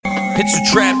It's a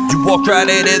trap, you walk right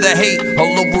into the hate.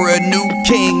 All over a new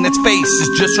king that's face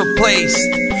is just replaced.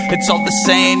 It's all the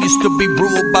same, you still be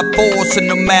ruled by force. And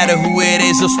no matter who it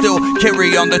is, they'll still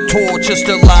carry on the torch. You'll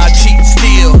still lie, cheat, and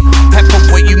steal half of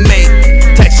what you make.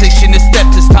 Taxation is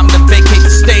theft, it's time to vacate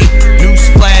the state.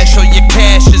 Newsflash, all your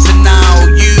cash is an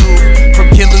IOU.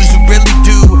 From killers who really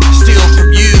do steal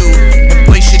from you.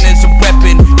 Inflation is a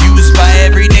weapon used by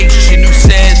every nation who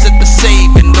says that they're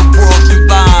saving the world through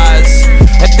lies.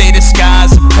 That they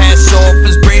disguise and pass off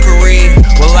as bravery.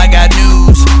 Well, I got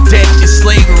news, debt is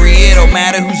slavery. It don't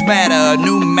matter who's madder, a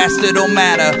new master don't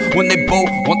matter. When they both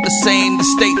want the same, the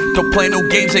state don't play no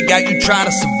games. They got you trying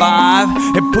to survive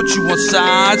and put you on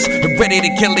sides and ready to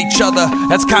kill each other.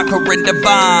 That's conquer and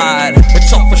divide.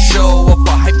 It's all for show, or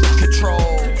for hyper control.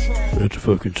 That's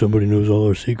fucking somebody knows all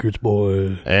our secrets,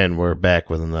 boy. And we're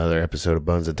back with another episode of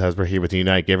Bones and Tubs. We're here with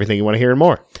Unite. Everything you want to hear and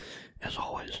more. As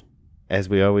always. As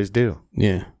we always do.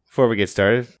 Yeah. Before we get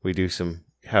started, we do some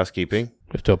housekeeping.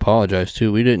 We have to apologize,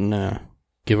 too. We didn't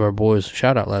give our boys a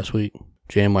shout-out last week.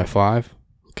 JMY5,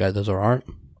 the guy that does our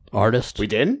artist. We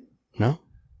didn't? No.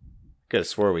 Could have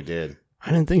swore we did.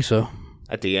 I didn't think so.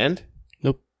 At the end?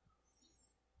 Nope.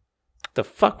 What the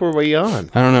fuck were we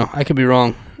on? I don't know. I could be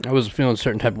wrong. I was feeling a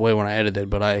certain type of way when I edited,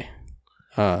 but I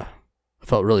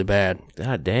felt really bad.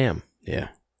 God damn. Yeah.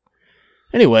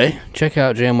 Anyway, check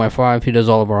out JMY5. He does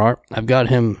all of our art. I've got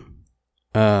him.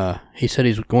 He said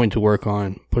he's going to work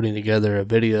on putting together a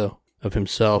video of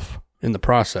himself in the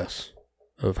process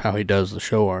of how he does the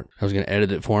show art. I was going to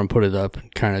edit it for him, put it up,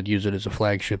 and kind of use it as a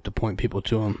flagship to point people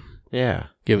to him. Yeah.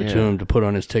 Give it to him to put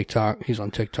on his TikTok. He's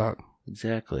on TikTok.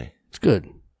 Exactly. It's good.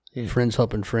 Yeah. Friends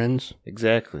helping friends.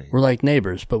 Exactly. We're like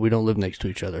neighbors, but we don't live next to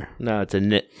each other. No,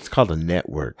 it's called a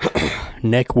network.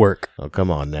 Neckwork. Oh,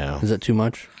 come on now. Is that too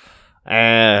much?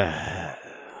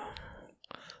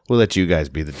 We'll let you guys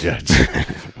be the judge.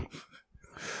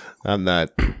 I'm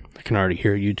not. I can already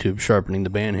hear YouTube sharpening the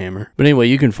band hammer. But anyway,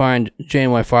 you can find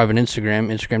JNY5 on Instagram,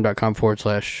 instagram.com/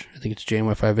 I think it's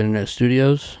JNY5 Internet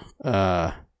Studios,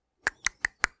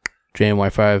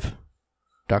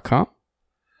 JNY5.com.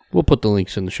 We'll put the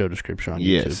links in the show description on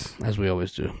YouTube, as we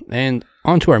always do. And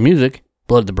on to our music,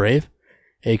 Blood of the Brave,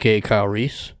 a.k.a. Kyle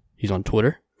Reese. He's on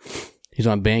Twitter. He's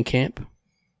on Bandcamp.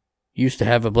 Used to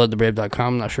have a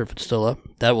bloodthebrave.com. I'm not sure if it's still up.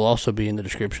 That will also be in the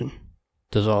description.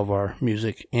 Does all of our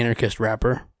music. Anarchist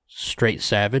rapper. Straight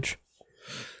savage.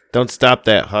 Don't stop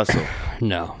that hustle.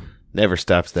 No. Never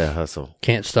stops that hustle.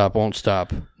 Can't stop, won't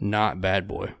stop. Not bad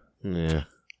boy. Yeah.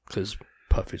 Because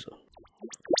Puffy's a...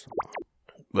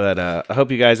 But I hope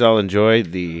you guys all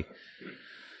enjoyed the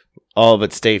all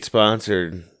but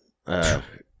state-sponsored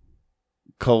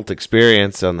cult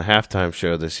experience on the halftime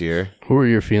show this year. What were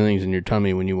your feelings in your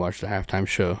tummy when you watched the halftime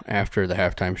show, after the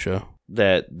halftime show?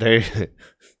 That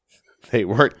they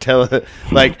weren't telling,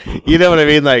 like, you know what I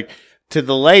mean? Like, to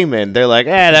the layman, they're like,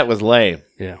 that was lame.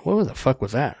 Yeah, what the fuck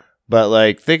was that? But,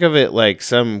 like, think of it like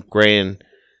some grand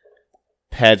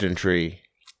pageantry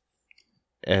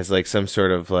as, like, some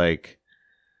sort of, like,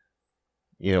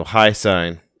 you know, high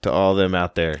sign to all them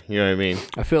out there. You know what I mean?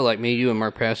 I feel like me, you, and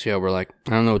Mark Passio were like, I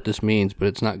don't know what this means, but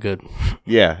it's not good.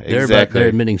 Yeah, exactly. They're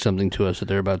admitting something to us that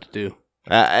they're about to do.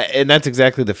 And that's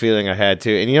exactly the feeling I had,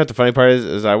 too. And you know what the funny part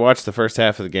is I watched the first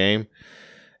half of the game,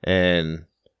 and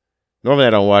normally I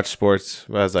don't watch sports,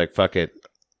 but I was like, fuck it.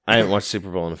 I haven't watched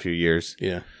Super Bowl in a few years.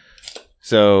 Yeah.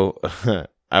 So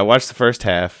I watched the first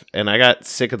half, and I got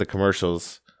sick of the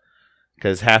commercials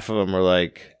because half of them were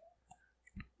like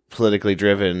politically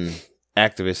driven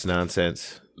activist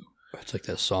nonsense. It's like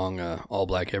that song, All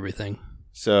Black Everything.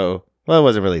 So, well, it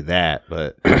wasn't really that,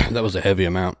 but... That was a heavy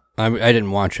amount. I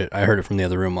didn't watch it. I heard it from the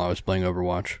other room while I was playing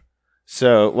Overwatch.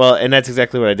 So, well, and that's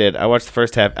exactly what I did. I watched the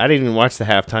first half. I didn't even watch the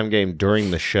halftime game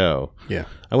during the show. Yeah.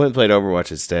 I went and played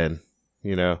Overwatch instead,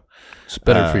 you know. It's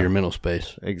better for your mental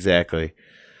space. Exactly.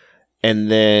 And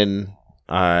then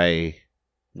I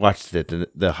watched the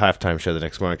halftime show the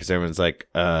next morning because everyone's like,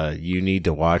 you need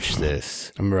to watch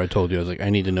this. I remember I told you, I was like, I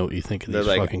need to know what you think of these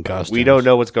fucking costumes. We don't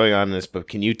know what's going on in this, but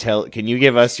can you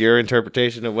give us your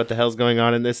interpretation of what the hell's going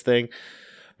on in this thing?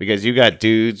 Because you got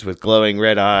dudes with glowing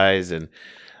red eyes, and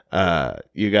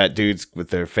you got dudes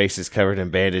with their faces covered in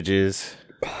bandages,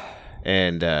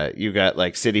 and you got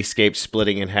like cityscapes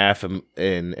splitting in half and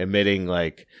emitting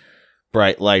like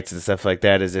bright lights and stuff like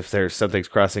that, as if something's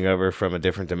crossing over from a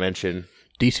different dimension.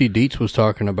 DC Dietz was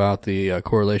talking about the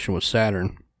correlation with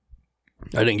Saturn.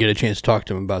 I didn't get a chance to talk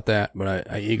to him about that, but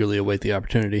I eagerly await the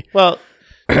opportunity. Well,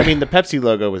 I mean, the Pepsi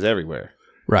logo was everywhere.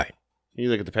 Right. You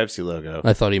look at the Pepsi logo.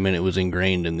 I thought he meant it was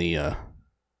ingrained in the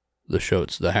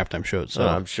the halftime show itself.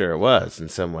 I'm sure it was in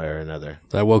some way or another.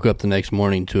 I woke up the next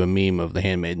morning to a meme of The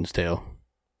Handmaid's Tale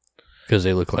because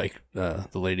they look like the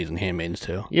ladies in Handmaid's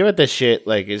Tale. You know what this shit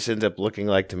like it ends up looking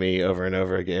like to me over and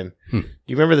over again? Do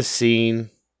you remember the scene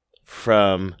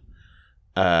from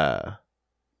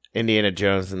Indiana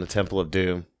Jones and the Temple of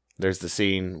Doom? There's the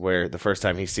scene where the first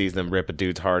time he sees them rip a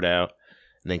dude's heart out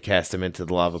and then cast him into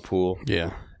the lava pool.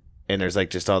 Yeah. And there's like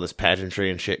just all this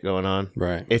pageantry and shit going on.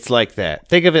 Right. It's like that.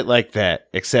 Think of it like that,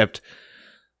 except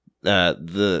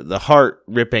the heart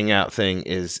ripping out thing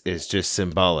is just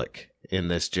symbolic in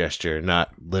this gesture,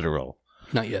 not literal.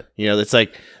 Not yet. You know, it's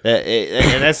like,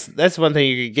 and that's one thing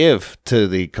you could give to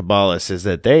the Kabbalists is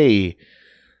that they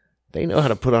know how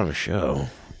to put on a show.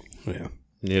 Yeah.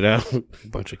 You know, a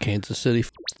bunch of Kansas City.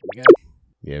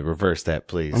 Yeah, reverse that,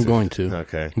 please. I'm going to.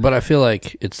 Okay. But I feel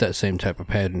like it's that same type of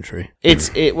pageantry. That's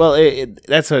what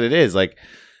it is. Like,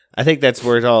 I think that's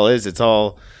where it all is. It's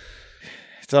all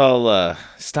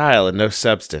style and no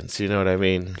substance. You know what I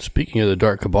mean? Speaking of the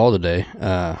Dark Cabal today,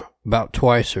 about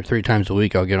twice or 3 times a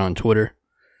week, I'll get on Twitter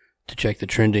to check the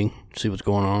trending, see what's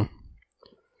going on.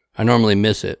 I normally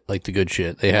miss it, like the good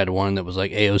shit. They had one that was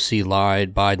like AOC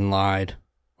lied, Biden lied,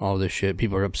 all this shit.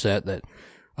 People are upset that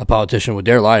a politician would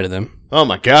dare lie to them. Oh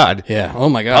my God! Yeah. Oh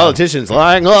my God! Politicians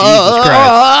lying. Jesus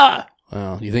Christ!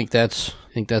 Well, you think that's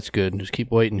good? Just keep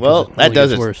waiting. Well, that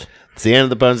does it. Worse. It's the end of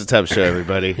the Bones and Tub show,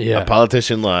 everybody. Yeah. A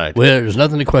politician lied. Well, there's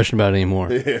nothing to question about anymore.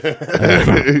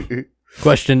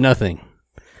 Question nothing.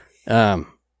 I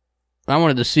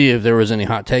wanted to see if there was any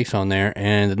hot takes on there,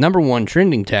 and the number one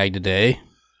trending tag today,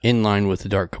 in line with the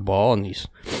Dark Cabal and these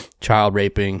child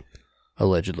raping,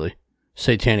 allegedly,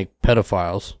 satanic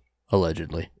pedophiles,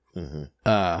 allegedly,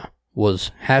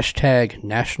 was hashtag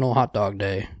National Hot Dog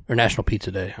Day, or National Pizza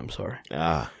Day, I'm sorry.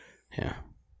 Yeah.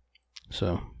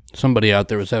 So, somebody out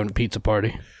there was having a pizza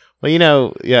party.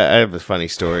 Well, I have a funny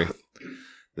story.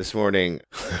 This morning,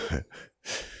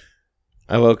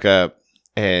 I woke up,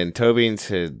 and Tobians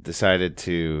had decided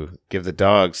to give the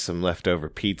dogs some leftover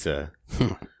pizza,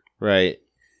 right?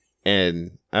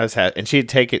 And and she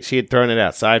had thrown it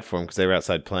outside for them because they were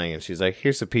outside playing, and she's like,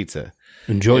 "Here's the pizza."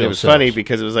 Enjoy it. It was funny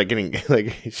because it was like getting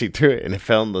she threw it and it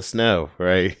fell in the snow,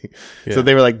 right? Yeah. So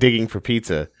they were like digging for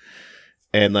pizza,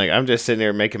 and like I'm just sitting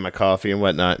there making my coffee and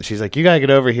whatnot, and she's like, "You gotta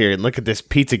get over here and look at this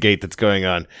pizza gate that's going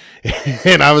on."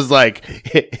 And I was like,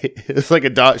 "It's like a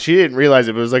dog." She didn't realize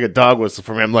it, but it was like a dog whistle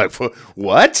for me. I'm like,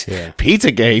 "What? Yeah. Pizza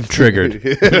gate Triggered."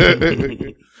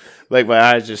 Like my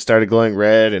eyes just started glowing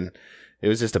red, and it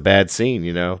was just a bad scene,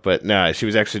 But no, she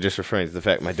was actually just referring to the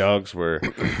fact my dogs were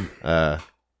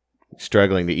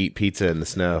struggling to eat pizza in the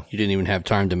snow. You didn't even have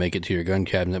time to make it to your gun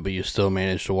cabinet, but you still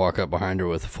managed to walk up behind her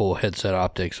with full headset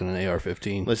optics and an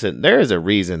AR-15. Listen, there is a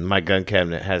reason my gun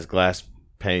cabinet has glass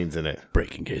panes in it.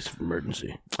 Break in case of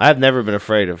emergency. I've never been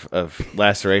afraid of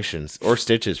lacerations or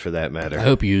stitches for that matter. I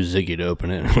hope you use Ziggy to open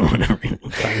it.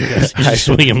 I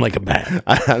swing him like a bat.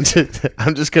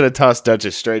 I'm just gonna toss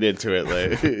Duchess straight into it.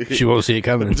 Like. She won't see it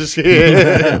coming. I'm just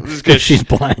gonna, she's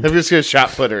blind. I'm just gonna shot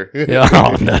put her.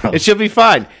 Oh no! And she'll be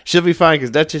fine. She'll be fine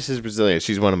because Duchess is Brazilian.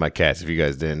 She's one of my cats. If you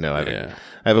guys didn't know, I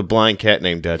have a blind cat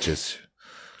named Duchess.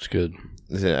 It's good.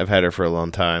 I've had her for a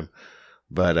long time.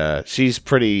 But she's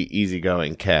pretty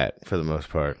easygoing cat for the most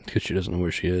part. Because she doesn't know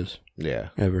where she is. Yeah.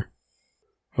 Ever.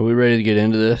 Are we ready to get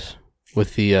into this?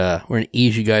 With the, we're going to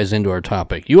ease you guys into our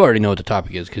topic. You already know what the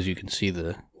topic is because you can see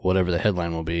whatever the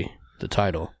headline will be, the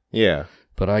title. Yeah.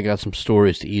 But I got some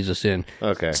stories to ease us in.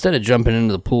 Okay. Instead of jumping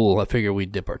into the pool, I figured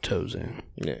we'd dip our toes in.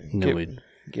 Yeah. And then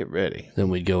get ready. Then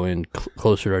we'd go in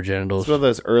closer to our genitals. It's one of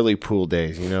those early pool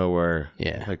days, where,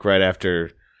 like right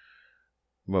after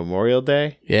Memorial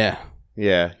Day? Yeah.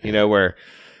 Yeah, where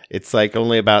it's like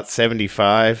only about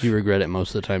 75. You regret it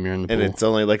most of the time you're in the pool. And it's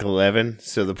only like 11,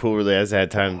 so the pool really hasn't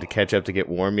had time to catch up to get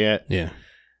warm yet. Yeah.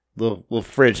 Little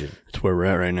frigid. That's where we're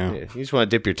at right now. Yeah, you just want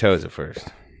to dip your toes at first.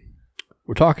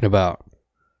 We're talking about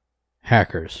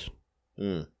hackers.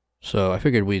 Mm. So I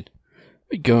figured we'd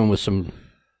go in with some,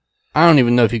 I don't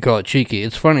even know if you call it cheeky.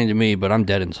 It's funny to me, but I'm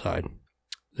dead inside.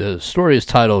 The story is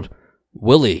titled,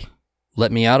 "Willie,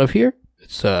 Let Me Out of Here?"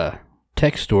 It's a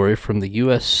text story from the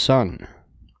U.S. Sun.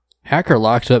 Hacker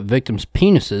locks up victims'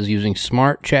 penises using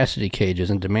smart chastity cages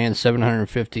and demands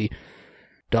 $750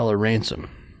 ransom.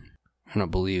 I don't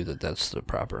believe that that's the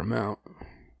proper amount.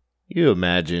 You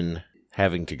imagine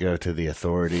having to go to the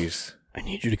authorities. I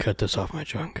need you to cut this off my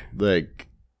junk. Like,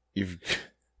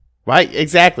 why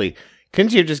exactly?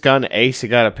 Couldn't you have just gone to Ace and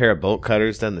got a pair of bolt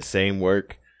cutters, done the same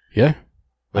work? Yeah.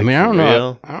 Like, I don't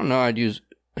know. I don't know. I'd use.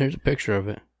 Here's a picture of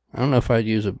it. I don't know if I'd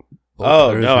use a.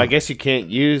 Oh no! I guess you can't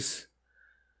use.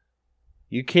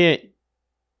 You can't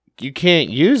you can't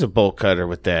use a bolt cutter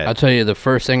with that. I'll tell you, the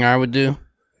first thing I would do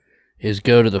is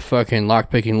go to the fucking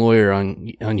lockpicking lawyer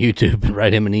on YouTube and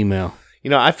write him an email. You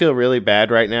know, I feel really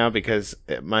bad right now because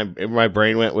my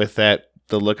brain went with the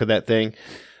look of that thing,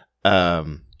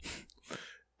 and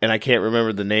I can't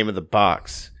remember the name of the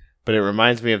box, but it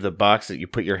reminds me of the box that you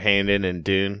put your hand in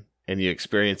Dune, and you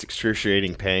experience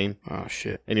excruciating pain. Oh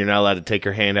shit! And you're not allowed to take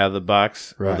your hand out of the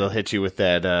box, right? Or they'll hit you with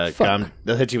that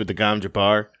they'll hit you with the Gom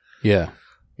Jabbar. Yeah,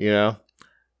 you know,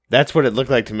 that's what it looked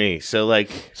like to me. So like,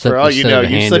 except for all you know,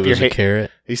 you slip your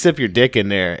carrot. You slip your dick in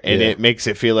there, and it makes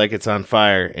it feel like it's on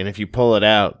fire. And if you pull it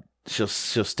out, she'll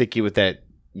stick you with that,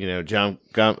 you know, Gom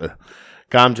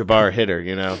Jabbar hitter.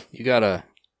 You know, you gotta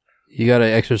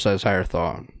exercise higher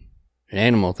thought. An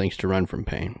animal thinks to run from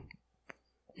pain.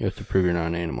 You have to prove you're not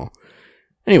an animal.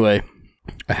 Anyway,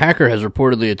 a hacker has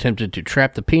reportedly attempted to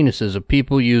trap the penises of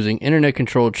people using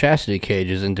internet-controlled chastity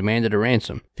cages and demanded a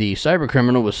ransom. The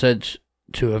cybercriminal was said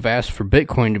to have asked for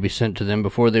Bitcoin to be sent to them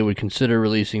before they would consider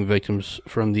releasing victims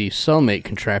from the Cellmate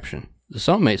contraption. The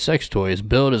Cellmate sex toy is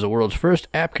billed as the world's first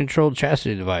app-controlled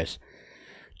chastity device.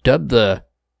 Dubbed the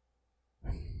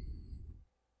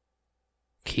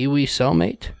Kiwi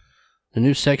Cellmate? The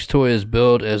new sex toy is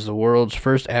billed as the world's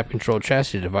first app-controlled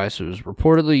chastity device. It was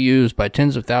reportedly used by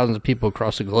tens of thousands of people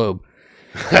across the globe.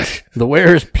 The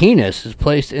wearer's penis is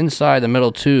placed inside the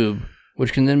metal tube,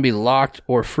 which can then be locked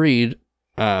or freed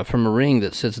from a ring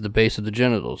that sits at the base of the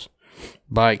genitals.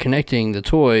 By connecting the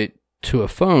toy to a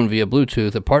phone via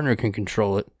Bluetooth, a partner can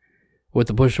control it with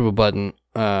the push of a button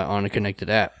on a connected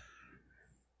app.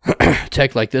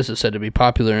 Tech like this is said to be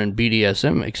popular in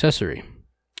BDSM accessory.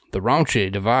 The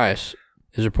raunchy device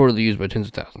is reportedly used by tens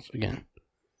of thousands. Again,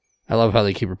 I love how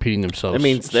they keep repeating themselves. That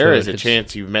means there is a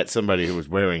chance you've met somebody who was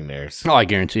wearing theirs. Oh, I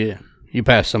guarantee it. You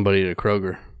pass somebody to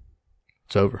Kroger,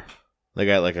 it's over. They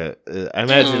got like I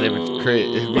imagine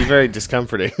it'd be very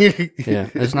discomforting. Yeah,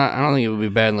 it's not. I don't think it would be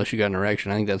bad unless you got an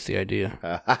erection. I think that's the idea.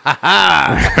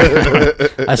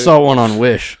 I saw one on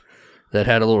Wish that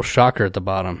had a little shocker at the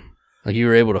bottom. Like you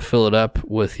were able to fill it up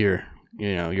with your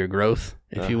growth,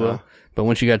 if you will. But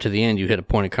once you got to the end, you hit a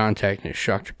point of contact and it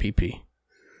shocked your pee-pee.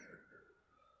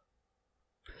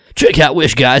 Check out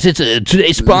Wish, guys. It's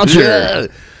today's sponsor.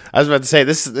 I was about to say,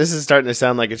 this is starting to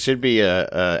sound like it should be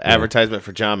a advertisement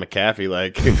for John McAfee.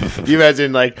 Like, you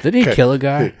imagine, like... Did he kill a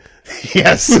guy?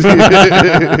 Yes.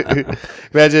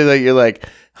 Imagine, like, you're like,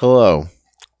 hello,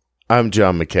 I'm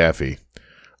John McAfee.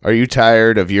 Are you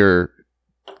tired of your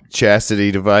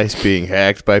chastity device being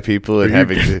hacked by people and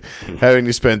having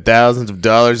to spend thousands of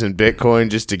dollars in Bitcoin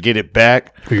just to get it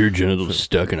back? Or your genitals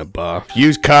stuck in a box.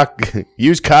 Use cock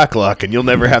lock and you'll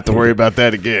never have to worry about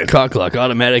that again. Cock lock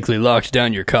automatically locks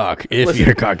down your cock if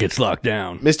your cock gets locked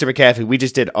down. Mr. McAfee, we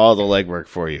just did all the legwork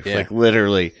for you. Yeah. Like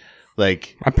literally,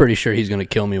 like I'm pretty sure he's gonna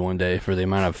kill me one day for the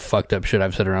amount of fucked up shit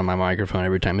I've said around my microphone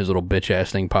every time his little bitch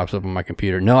ass thing pops up on my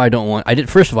computer. No, I don't want.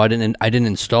 First of all, I didn't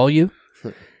install you.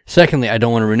 Secondly, I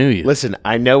don't want to renew you. Listen,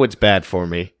 I know it's bad for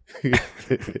me.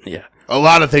 Yeah. A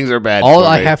lot of things are bad All for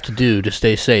I me. have to do to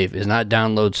stay safe is not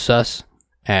download sus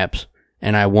apps,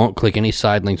 and I won't click any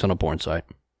side links on a porn site.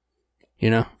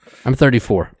 You know? I'm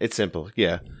 34. It's simple,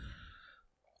 yeah.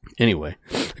 Anyway,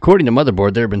 according to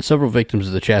Motherboard, there have been several victims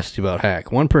of the Chastity Belt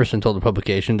hack. One person told the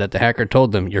publication that the hacker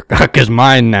told them, "Your cock is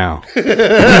mine now."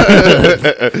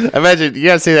 Imagine, you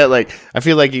gotta say that like, I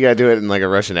feel like you gotta do it in like a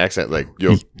Russian accent, like,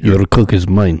 your cock is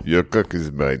mine. Your cock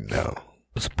is mine now.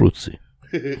 Sprutzy.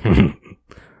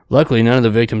 Luckily, none of the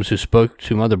victims who spoke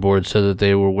to Motherboard said that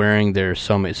they were wearing their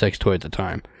Cellmate sex toy at the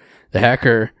time. The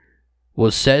hacker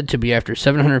was said to be after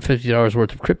 $750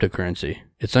 worth of cryptocurrency.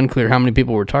 It's unclear how many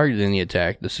people were targeted in the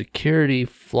attack. The security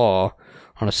flaw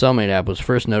on a Cellmate app was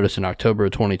first noticed in October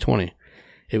of 2020.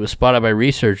 It was spotted by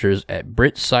researchers at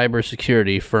Brit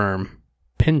cybersecurity firm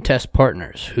Pentest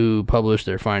Partners, who published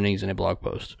their findings in a blog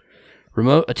post.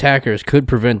 Remote attackers could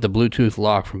prevent the Bluetooth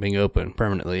lock from being opened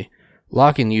permanently,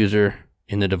 locking the user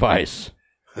in the device.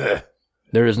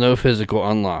 There is no physical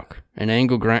unlock. An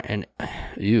angle grinder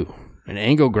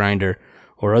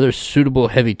or other suitable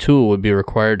heavy tool would be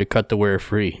required to cut the wearer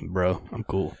free. Bro, I'm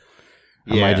cool.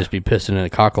 I might just be pissing in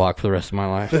a cock lock for the rest of my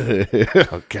life.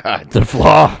 Oh, God. The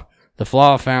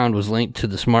flaw found was linked to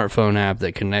the smartphone app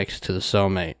that connects to the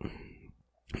Cellmate.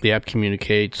 The app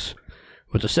communicates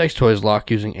with the sex toys lock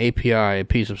using API, a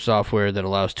piece of software that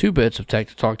allows two bits of tech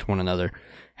to talk to one another.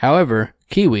 However,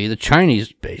 Kiwi, the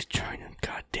Chinese-based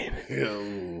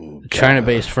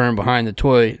China-based firm behind the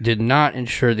toy, did not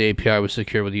ensure the API was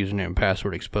secure with username and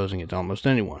password, exposing it to almost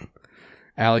anyone.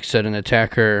 Alex said an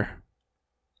attacker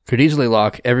could easily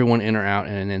lock everyone in or out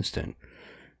in an instant.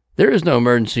 There is no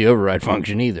emergency override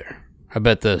function either. I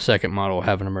bet the second model will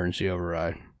have an emergency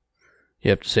override.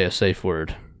 You have to say a safe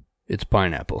word. It's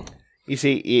pineapple. You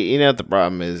see, you know what the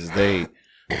problem is? They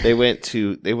went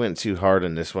too hard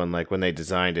on this one. Like when they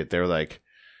designed it, they were like,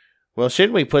 well,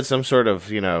 shouldn't we put some sort of,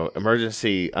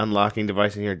 emergency unlocking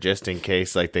device in here just in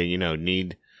case, like they,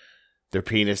 need their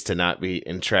penis to not be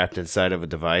entrapped inside of a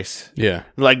device? Yeah.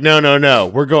 Like, no.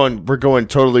 We're going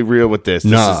totally real with this.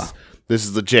 This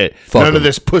is legit. None of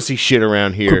this pussy shit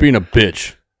around here. Quit being a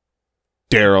bitch.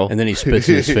 Daryl. And then he spits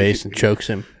in his face and chokes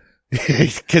him.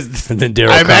 Because and then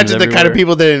Daryl I imagine the kind of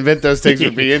people that invent those things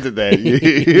would be into that.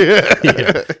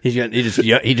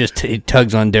 Yeah. He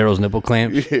tugs on Daryl's nipple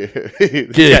clamp.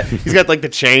 He's got like the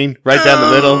chain right down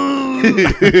the middle.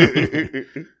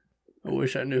 I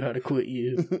wish I knew how to quit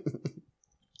you.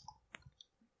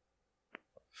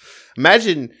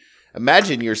 Imagine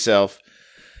yourself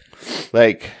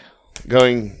like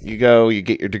you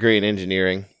get your degree in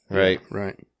engineering, right? Yeah,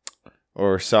 right.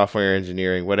 Or software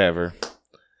engineering, whatever.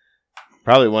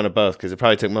 Probably one of both, because it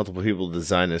probably took multiple people to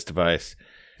design this device.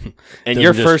 And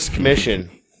your first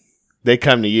commission, they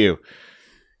come to you.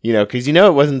 Because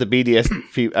it wasn't the BDS.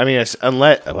 I mean,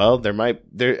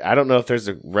 I don't know if there's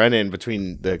a run-in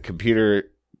between the computer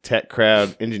tech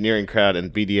crowd, engineering crowd,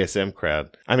 and BDSM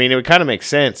crowd. I mean, it would kind of make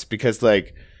sense because,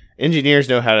 like, engineers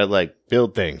know how to, like,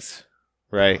 build things,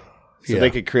 right? So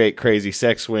they could create crazy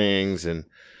sex swings and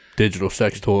digital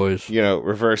sex toys.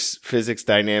 Reverse physics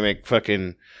dynamic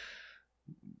fucking,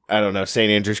 I don't know,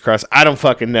 St. Andrew's Cross. I don't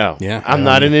fucking know. Yeah. I'm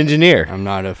not an engineer. I'm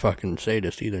not a fucking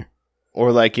sadist either.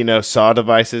 Or like, Saw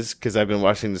devices, because I've been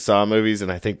watching the Saw movies,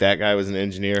 and I think that guy was an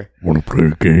engineer. Want to play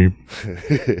a game?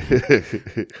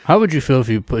 How would you feel if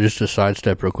you put, just a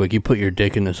sidestep real quick, you put your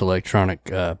dick in this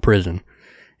electronic prison,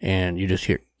 and you just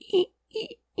hear,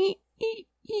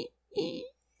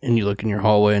 and you look in your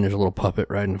hallway, and there's a little puppet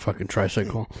riding a fucking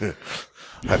tricycle.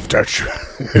 I've touched you.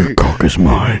 Your cock is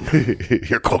mine.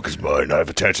 Your cock is mine. I've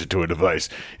attached it to a device.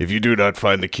 If you do not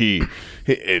find the key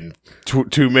in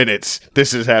 2 minutes,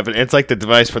 this has happened. It's like the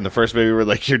device from the first movie where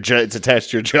like it's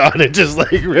attached to your jaw and it just like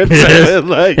rips it.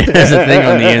 Like it has a thing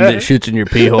on the end that shoots in your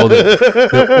pee hole.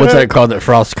 What's that called? That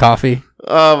frosts coffee?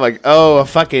 A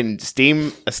fucking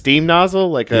steam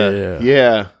nozzle? Like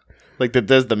yeah. Like that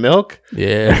does the milk?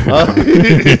 Yeah.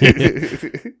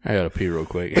 I gotta pee real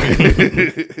quick.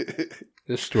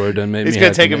 This story done made me. It's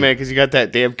gonna take a minute because you got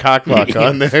that damn cock lock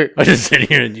on there. I just sit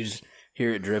here and you just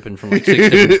hear it dripping from like 6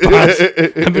 different spots.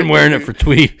 I've been wearing it for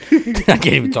I can't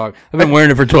even talk. I've been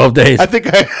wearing it for 12 days. I think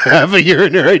I have a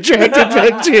urinary tract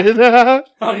infection.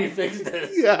 How do you fix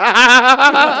this?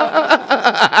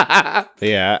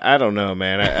 Yeah, I don't know,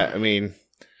 man. I mean,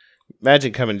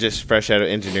 imagine coming just fresh out of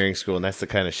engineering school, and that's the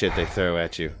kind of shit they throw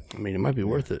at you. I mean, it might be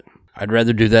worth it. I'd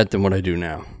rather do that than what I do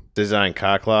now. Design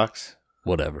cock locks?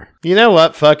 Whatever. You know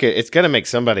what? Fuck it. It's going to make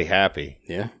somebody happy.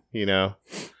 Yeah.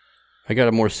 I got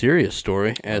a more serious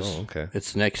story okay.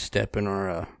 It's the next step in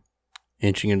our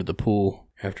inching into the pool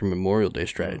after Memorial Day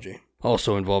strategy.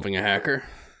 Also involving a hacker.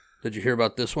 Did you hear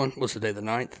about this one? What's the day, the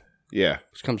 9th? Yeah.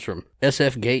 This comes from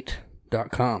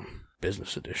sfgate.com.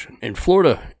 Business edition. In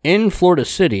Florida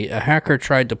City, a hacker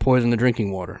tried to poison the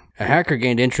drinking water. A hacker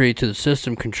gained entry to the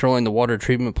system controlling the water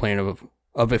treatment plant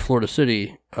of a Florida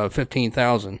city of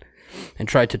 15,000 and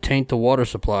tried to taint the water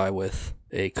supply with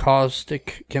a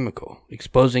caustic chemical,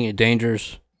 exposing a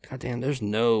dangerous... Goddamn, there's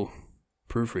no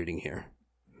proofreading here.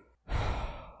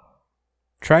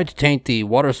 Tried to taint the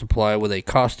water supply with a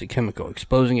caustic chemical,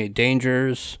 exposing a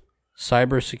danger,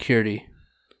 cybersecurity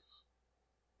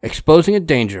experts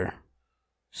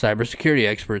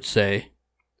say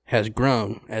has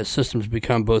grown as systems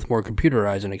become both more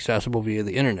computerized and accessible via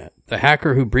the internet. The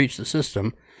hacker who breached the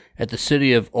system at the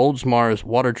city of Oldsmar's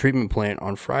water treatment plant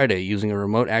on Friday using a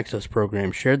remote access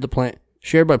program shared by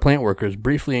plant workers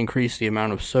briefly increased the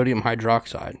amount of sodium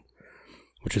hydroxide,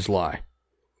 which is lye,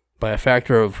 by a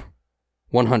factor of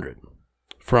 100,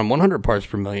 from 100 parts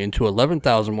per million to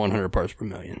 11,100 parts per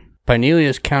million.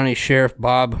 Pinellas County Sheriff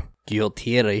Bob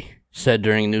Gualtieri said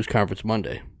during a news conference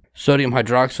Monday. Sodium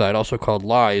hydroxide, also called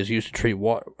lye, is used to treat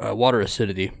water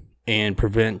acidity and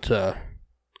prevent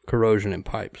corrosion in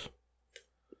pipes.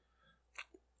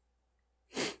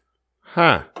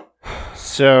 Huh.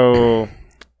 So,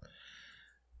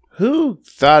 who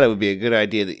thought it would be a good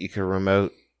idea that you could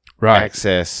remote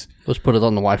access? Let's put it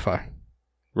on the Wi-Fi.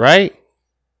 Right?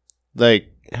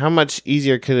 Like, how much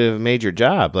easier could it have made your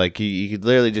job? Like, you could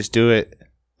literally just do it.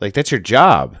 Like, that's your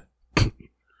job.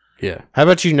 Yeah. How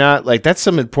about you not? Like, that's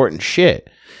some important shit.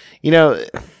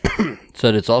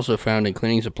 Said it's also found in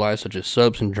cleaning supplies such as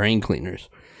soaps and drain cleaners.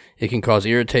 It can cause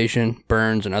irritation,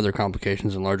 burns, and other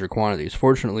complications in larger quantities.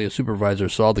 Fortunately, a supervisor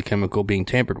saw the chemical being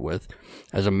tampered with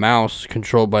as a mouse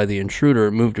controlled by the intruder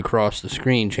moved across the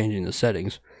screen, changing the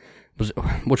settings.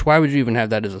 Which, why would you even have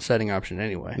that as a setting option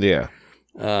anyway? Yeah.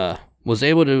 Was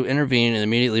able to intervene and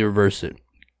immediately reverse it.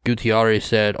 Gutierrez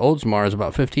said Oldsmar is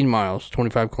about 15 miles,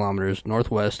 25 kilometers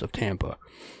northwest of Tampa.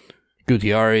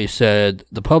 Gutierrez said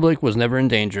the public was never in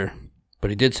danger, but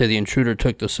he did say the intruder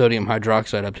took the sodium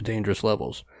hydroxide up to dangerous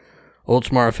levels.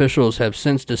 Oldsmar officials have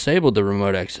since disabled the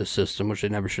remote access system, which they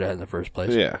never should have had in the first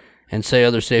place, and say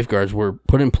other safeguards were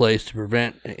put in place to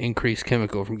prevent an increased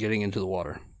chemical from getting into the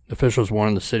water. Officials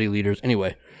warned the city leaders.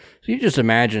 Anyway, so you just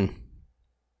imagine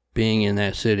being in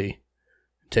that city,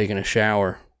 taking a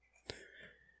shower,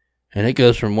 and it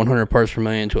goes from 100 parts per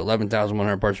million to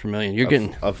 11,100 parts per million. You're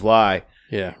getting a fly.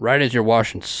 Yeah, right as you're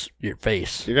washing your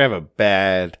face. You're going to have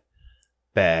a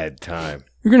bad time.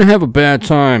 You're going to have a bad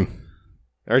time.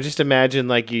 Or just imagine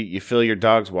like you fill your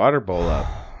dog's water bowl up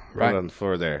right on the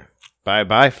floor there.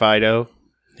 Bye, Fido.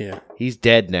 Yeah. He's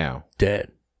dead now.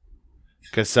 Dead.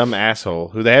 Because some asshole,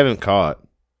 who they haven't caught,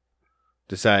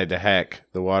 decided to hack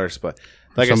the water supply.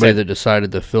 Like somebody that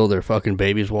decided to fill their fucking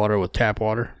baby's water with tap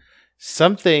water.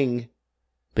 Something.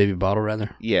 Baby bottle,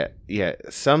 rather. Yeah.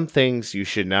 Some things you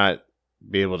should not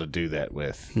be able to do that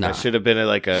with. Nah. That should have been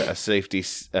a safety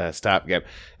stopgap.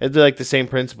 It'd be like the same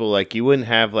principle. Like you wouldn't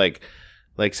have like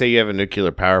say you have a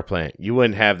nuclear power plant. You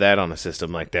wouldn't have that on a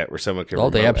system like that where someone could.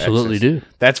 Oh, they absolutely do.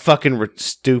 That's fucking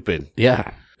stupid.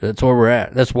 Yeah. That's where we're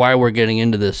at. That's why we're getting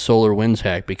into this solar winds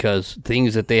hack, because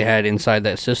things that they had inside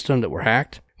that system that were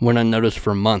hacked went unnoticed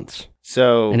for months.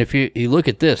 So, and if you look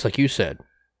at this, like you said,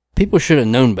 people should have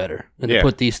known better than to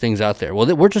put these things out there.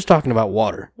 Well, we're just talking about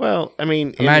water. Well, I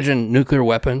mean, imagine nuclear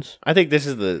weapons. I think this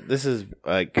is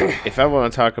like if I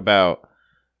want to talk about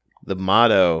the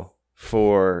motto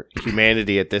for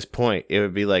humanity at this point, it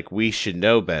would be like we should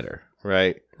know better,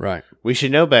 right? Right. We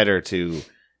should know better to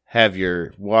have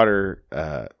your water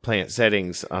plant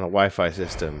settings on a Wi-Fi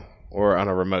system or on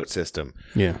a remote system.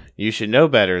 Yeah. You should know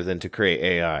better than to create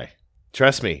AI.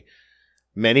 Trust me,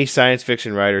 many science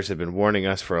fiction writers have been warning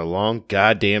us for a long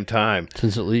goddamn time.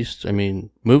 Since at least, I mean,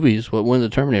 movies, when the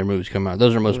Terminator movies come out,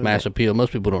 those are most mass appeal.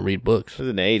 Most people don't read books. It was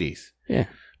in the 80s. Yeah.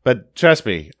 But trust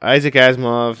me, Isaac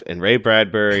Asimov and Ray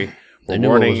Bradbury were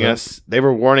warning us. They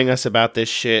were warning us about this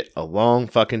shit a long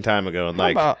fucking time ago. And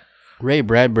How about Ray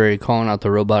Bradbury calling out the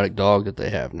robotic dog that they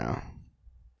have now?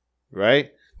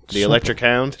 Right? The electric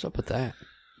hound? What's up with that?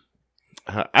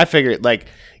 I figured, like,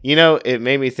 it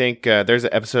made me think there's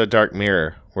an episode of Dark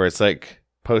Mirror where it's like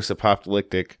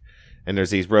post-apocalyptic and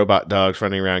there's these robot dogs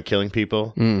running around killing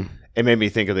people. It made me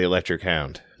think of the electric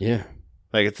hound. Yeah.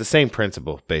 Like, it's the same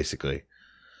principle, basically.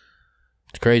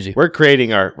 It's crazy. We're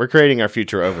creating our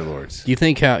future overlords. Do you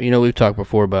think how, we've talked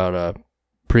before about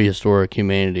prehistoric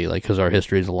humanity, like, because our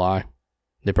history is a lie.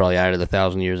 They probably added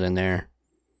 1,000 years in there.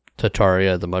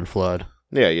 Tartaria, the mud flood.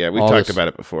 Yeah, we've talked about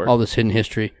it before. All this hidden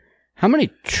history. How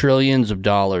many trillions of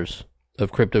dollars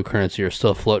of cryptocurrency are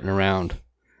still floating around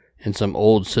in some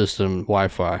old system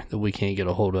Wi-Fi that we can't get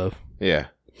a hold of? Yeah.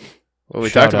 Well, we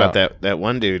talked about that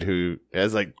one dude who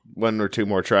has like 1 or 2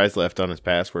 more tries left on his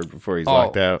password before he's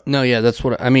locked out. No, yeah, that's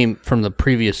what I mean from the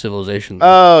previous civilization.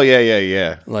 Oh,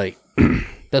 yeah. Like,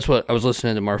 that's what I was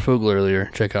listening to Marfugel earlier.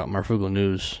 Check out Marfugel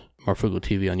News, Marfugel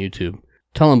TV on YouTube.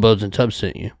 Tell him Bodes and Tubbs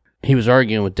sent you. He was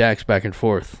arguing with Dax back and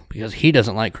forth because he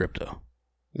doesn't like crypto.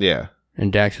 Yeah.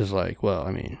 And Dax is like, well,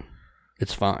 I mean,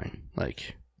 it's fine.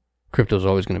 Like, crypto's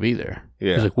always going to be there.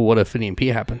 Yeah. He's like, well, what if an EMP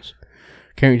happens?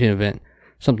 Carrington event,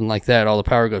 something like that, all the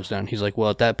power goes down. He's like, well,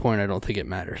 at that point, I don't think it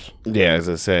matters. Yeah, as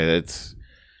I say,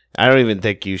 I don't even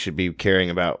think you should be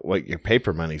caring about what your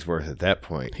paper money's worth at that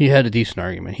point. He had a decent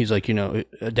argument. He's like,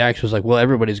 Dax was like, well,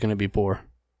 everybody's going to be poor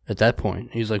at that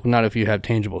point. He's like, well, not if you have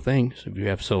tangible things, if you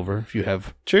have silver, if you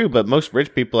have... True, but most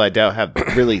rich people, I doubt, have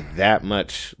really that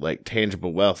much, like,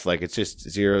 tangible wealth. Like, it's just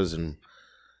zeros and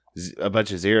a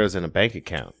bunch of zeros in a bank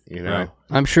account, Right.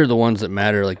 I'm sure the ones that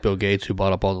matter, like Bill Gates, who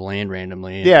bought up all the land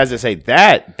randomly. Yeah, as I say,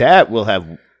 that will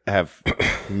have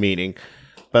meaning.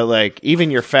 But, like,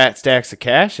 even your fat stacks of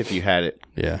cash, if you had it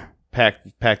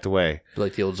packed away.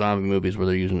 Like the old zombie movies where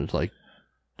they're using it to, like,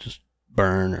 just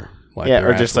burn or...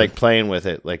 or just like playing with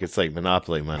it like it's like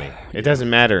Monopoly money. It doesn't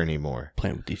matter anymore.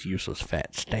 Playing with these useless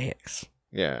fat stacks.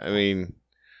 Yeah, I mean,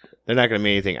 they're not going to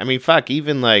mean anything. I mean, fuck,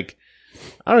 even like,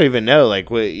 I don't even know, like,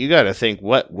 you got to think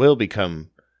what will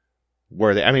become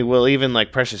worthy. I mean, will even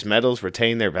like precious metals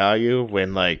retain their value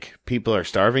when like people are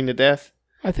starving to death?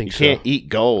 I think you can't eat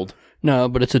gold. No,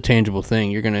 but it's a tangible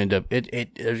thing. You're going to end up, there's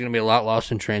going to be a lot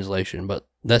lost in translation, but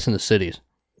that's in the cities.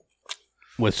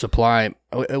 with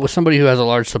somebody who has a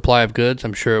large supply of goods,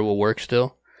 I'm sure it will work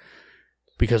still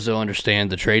because they'll understand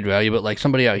the trade value. But like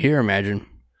somebody out here, imagine,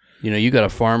 you got a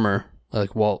farmer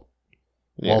like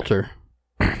Walter,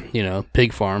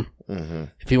 pig farm. Mm-hmm.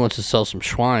 If he wants to sell some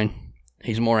swine,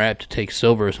 he's more apt to take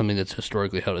silver or something that's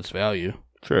historically held its value.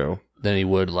 True. Than he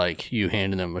would like you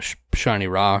handing them a shiny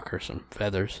rock or some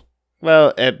feathers.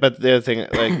 Well, but the other thing,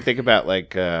 like think about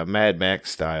like Mad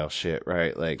Max style shit,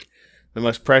 right? Like the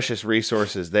most precious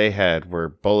resources they had were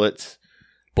bullets,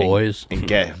 boys,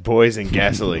 and boys and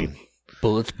gasoline.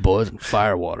 Bullets, boys, and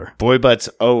firewater. Boy butts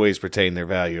always retain their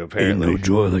value, apparently. Ain't no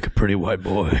joy like a pretty white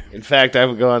boy. In fact, I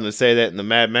would go on to say that in the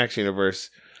Mad Max universe,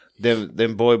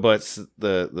 them boy butts,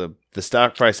 the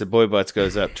stock price of boy butts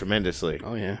goes up tremendously.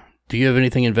 Oh, yeah. Do you have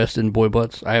anything invested in boy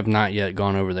butts? I have not yet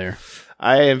gone over there.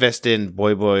 I invest in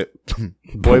boy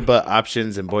butt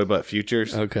options and boy butt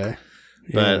futures. Okay.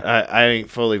 But I ain't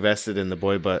fully vested in the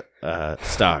boy butt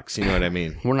stocks. You know what I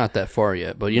mean? We're not that far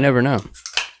yet, but you never know.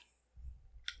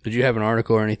 Did you have an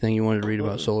article or anything you wanted to read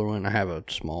about SolarWind? I have a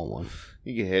small one.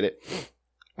 You can hit it.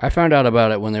 I found out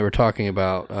about it when they were talking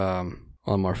about on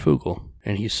Marfugel,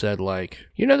 and he said, like,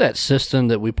 that system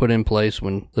that we put in place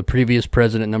when the previous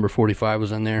president, number 45,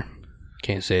 was in there?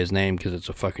 Can't say his name because it's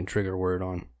a fucking trigger word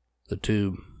on the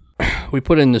tube. We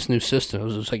put in this new system. It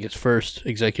was like its first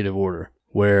executive order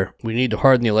where we need to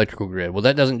harden the electrical grid. Well,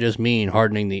 that doesn't just mean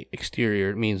hardening the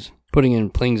exterior. It means putting in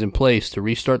things in place to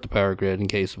restart the power grid in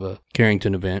case of a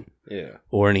Carrington event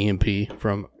or an EMP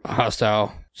from a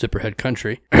hostile zipperhead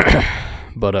country.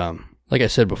 But like I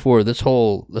said before, this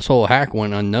whole hack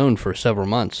went unknown for several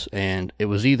months, and it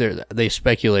was either, they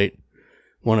speculate,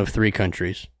 one of three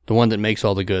countries, the one that makes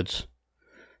all the goods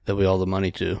that we owe the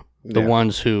money to, the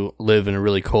ones who live in a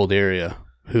really cold area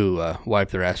who wipe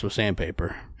their ass with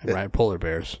sandpaper and ride polar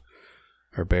bears,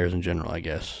 or bears in general, I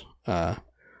guess,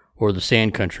 or the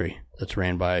sand country that's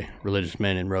ran by religious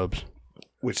men in robes.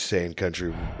 Which sand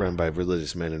country run by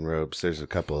religious men in robes? There's a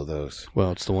couple of those.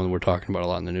 Well, it's the one we're talking about a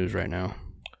lot in the news right now.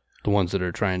 The ones that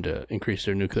are trying to increase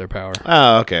their nuclear power.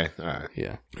 Oh, okay. All right.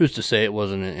 Yeah. Who's to say it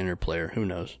wasn't an interplayer? Who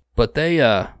knows? But they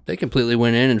completely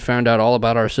went in and found out all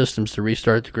about our systems to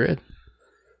restart the grid.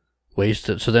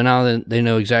 So now they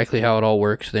know exactly how it all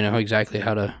works. They know exactly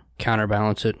how to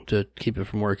counterbalance it to keep it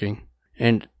from working.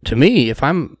 And to me, if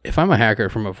I'm a hacker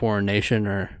from a foreign nation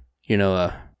or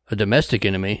a domestic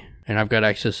enemy, and I've got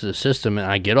access to the system and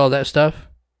I get all that stuff,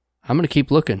 I'm going to keep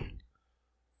looking.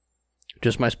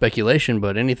 Just my speculation,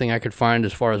 but anything I could find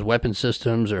as far as weapon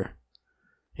systems or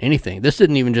anything. This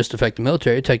didn't even just affect the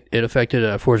military. It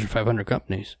affected Fortune 500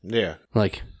 companies. Yeah.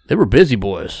 Like, they were busy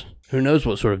boys. Who knows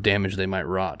what sort of damage they might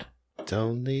wrought. It's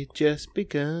only just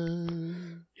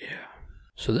begun. Yeah.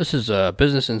 So this is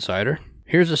Business Insider.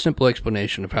 Here's a simple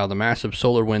explanation of how the massive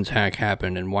SolarWinds hack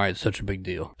happened and why it's such a big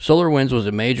deal. SolarWinds was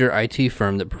a major IT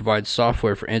firm that provides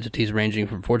software for entities ranging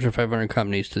from Fortune 500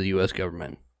 companies to the U.S.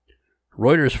 government.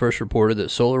 Reuters first reported that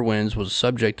SolarWinds was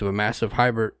subject of a massive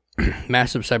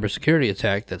cybersecurity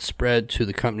attack that spread to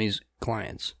the company's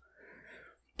clients.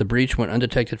 The breach went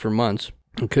undetected for months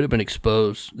and could have been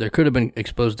exposed. There could have been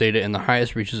exposed data in the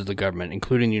highest reaches of the government,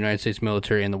 including the United States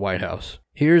military and the White House.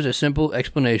 Here's a simple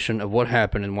explanation of what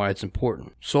happened and why it's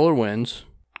important. SolarWinds,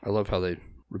 I love how they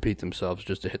repeat themselves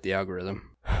just to hit the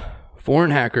algorithm.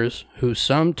 Foreign hackers, who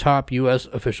some top U.S.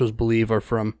 officials believe are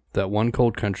from that one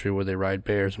cold country where they ride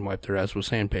bears and wipe their ass with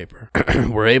sandpaper,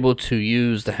 were able to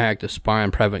use the hack to spy on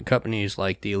private companies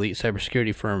like the elite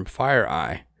cybersecurity firm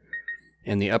FireEye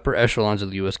and the upper echelons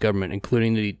of the U.S. government,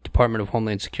 including the Department of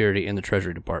Homeland Security and the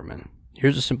Treasury Department.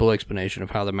 Here's a simple explanation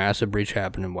of how the massive breach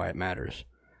happened and why it matters.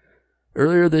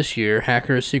 Earlier this year,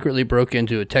 hackers secretly broke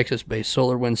into a Texas-based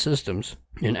SolarWinds Systems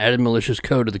and added malicious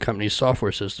code to the company's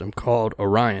software system called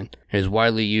Orion. It is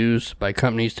widely used by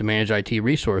companies to manage IT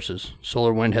resources.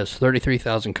 SolarWinds has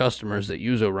 33,000 customers that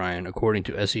use Orion, according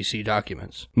to SEC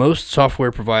documents. Most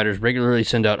software providers regularly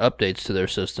send out updates to their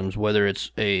systems, whether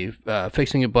it's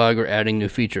fixing a bug or adding new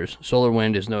features.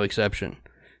 SolarWinds is no exception.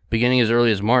 Beginning as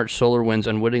early as March, SolarWinds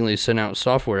unwittingly sent out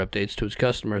software updates to its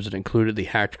customers that included the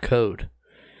hacked code.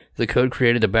 The code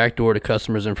created a backdoor to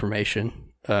customers' information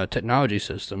technology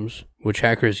systems, which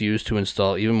hackers use to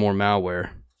install even more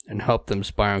malware and help them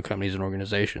spy on companies and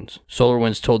organizations.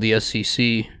 SolarWinds told the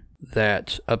SEC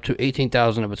that up to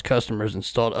 18,000 of its customers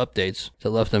installed updates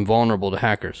that left them vulnerable to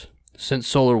hackers.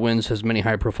 Since SolarWinds has many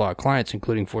high-profile clients,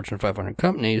 including Fortune 500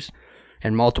 companies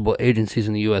and multiple agencies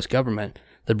in the U.S. government,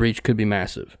 the breach could be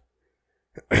massive.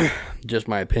 Just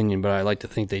my opinion, but I like to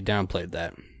think they downplayed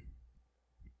that.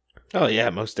 Oh, yeah,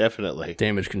 most definitely.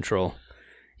 Damage control.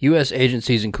 U.S.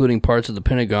 agencies, including parts of the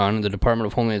Pentagon, the Department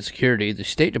of Homeland Security, the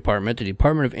State Department, the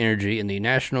Department of Energy, and the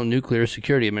National Nuclear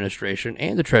Security Administration,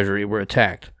 and the Treasury were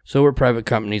attacked. So were private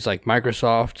companies like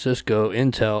Microsoft, Cisco,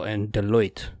 Intel, and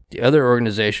Deloitte. The other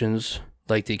organizations,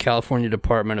 like the California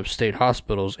Department of State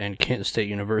Hospitals and Kent State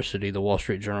University, the Wall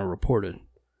Street Journal reported.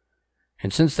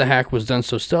 And since the hack was done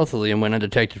so stealthily and went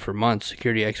undetected for months,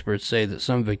 security experts say that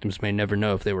some victims may never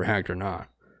know if they were hacked or not,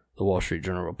 the Wall Street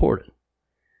Journal reported.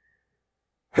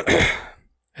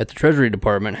 At the Treasury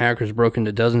Department, hackers broke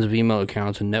into dozens of email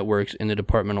accounts and networks in the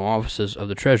departmental offices of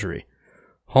the Treasury,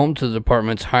 home to the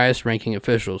department's highest-ranking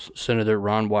officials, Senator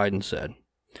Ron Wyden said.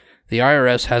 The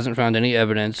IRS hasn't found any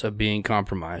evidence of being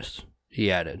compromised,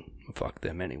 he added. Fuck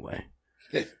them anyway.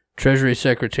 Treasury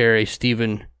Secretary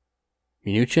Stephen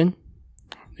Mnuchin,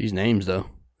 these names though,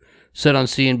 said on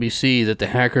CNBC that the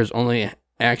hackers only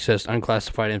accessed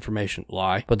unclassified information.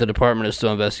 Lie. But the department is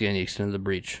still investigating the extent of the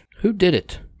breach. Who did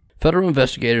it? Federal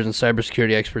investigators and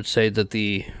cybersecurity experts say that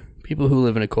the people who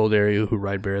live in a cold area who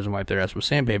ride bears and wipe their ass with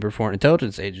sandpaper for an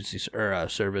intelligence agency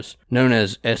service known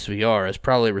as SVR is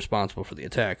probably responsible for the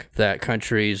attack. That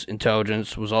country's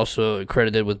intelligence was also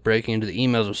credited with breaking into the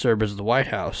emails of servers of the White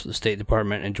House, the State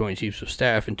Department, and Joint Chiefs of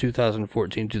Staff in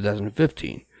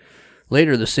 2014-2015.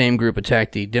 Later, the same group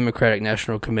attacked the Democratic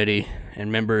National Committee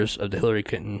and members of the Hillary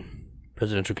Clinton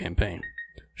presidential campaign.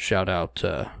 Shout out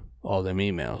to all them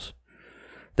emails.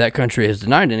 That country has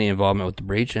denied any involvement with the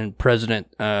breach, and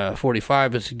President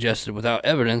 45 has suggested without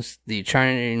evidence the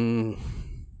Chinese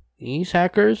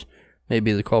hackers may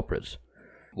be the culprits.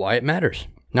 Why it matters.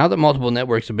 Now that multiple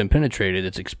networks have been penetrated,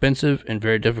 it's expensive and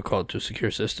very difficult to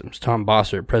secure systems. Tom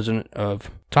Bossert, President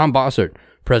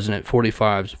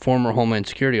 45's former Homeland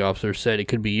Security officer, said it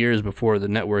could be years before the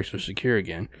networks are secure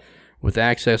again. With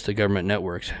access to government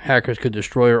networks, hackers could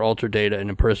destroy or alter data and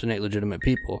impersonate legitimate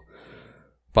people,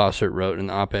 Bossert wrote in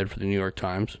the op-ed for the New York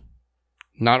Times.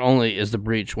 Not only is the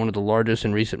breach one of the largest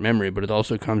in recent memory, but it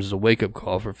also comes as a wake-up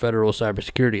call for federal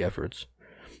cybersecurity efforts.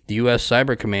 The U.S.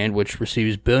 Cyber Command, which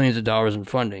receives billions of dollars in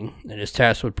funding and is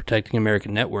tasked with protecting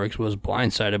American networks, was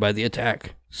blindsided by the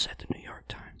attack, said the New York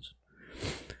Times.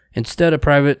 Instead, a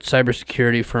private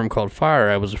cybersecurity firm called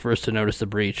FireEye was the first to notice the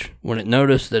breach when it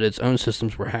noticed that its own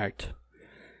systems were hacked.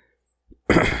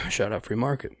 Shout out free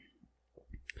market.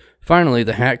 Finally,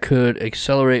 the hack could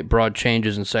accelerate broad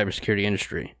changes in cybersecurity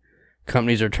industry.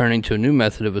 Companies are turning to a new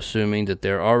method of assuming that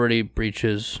there are already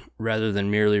breaches rather than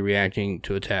merely reacting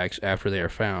to attacks after they are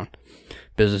found,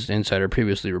 Business Insider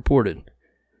previously reported.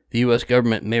 The U.S.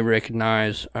 government may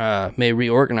reorganize its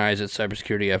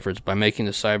cybersecurity efforts by making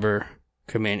the Cyber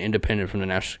Command independent from the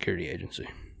National Security Agency.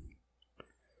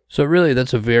 So really,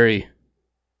 that's a very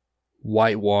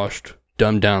whitewashed,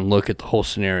 dumbed-down look at the whole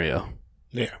scenario.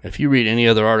 Yeah. If you read any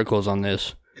other articles on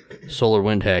this solar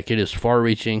wind hack, it is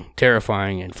far-reaching,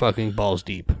 terrifying, and fucking balls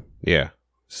deep. Yeah.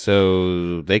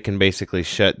 So they can basically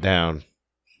shut down.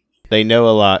 They know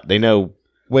a lot. They know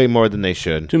way more than they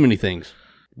should. Too many things.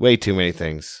 Way too many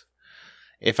things.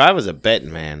 If I was a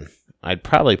betting man, I'd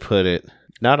probably put it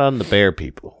not on the bear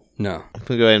people. No. I'm going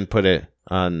to go ahead and put it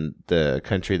on the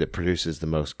country that produces the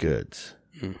most goods.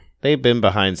 They've been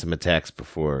behind some attacks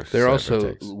before. They're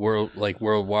also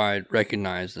worldwide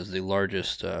recognized as the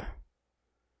largest,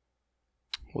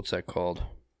 what's that called?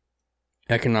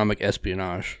 Economic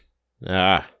espionage.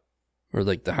 Or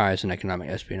like the highest in economic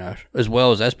espionage. As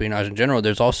well as espionage in general.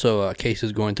 There's also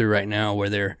cases going through right now where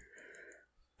they're,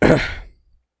 I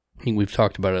think we've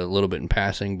talked about it a little bit in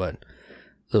passing, but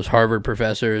those Harvard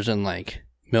professors and like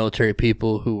military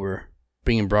people who were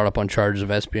being brought up on charges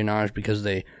of espionage because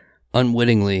they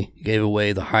unwittingly gave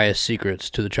away the highest secrets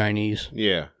to the Chinese.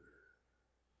 Yeah.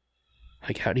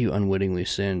 Like, how do you unwittingly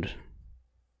send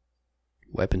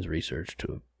weapons research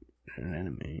to an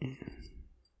enemy?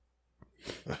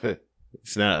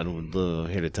 It's not, I'm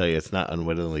here to tell you, it's not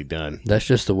unwittingly done. That's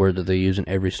just the word that they use in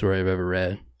every story I've ever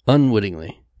read.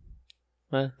 Unwittingly.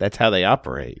 Well, that's how they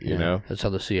operate, you know? That's how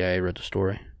the CIA wrote the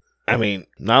story. I mean,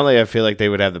 not only I feel like they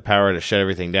would have the power to shut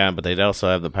everything down, but they'd also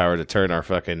have the power to turn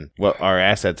our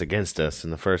assets against us in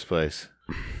the first place.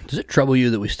 Does it trouble you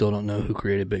that we still don't know who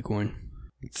created Bitcoin?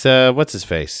 It's, what's his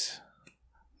face?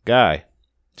 Guy.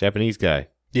 Japanese guy.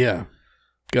 Yeah.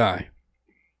 Guy.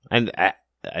 And I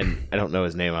don't know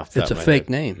his name off the top of my head. It's a fake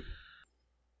name.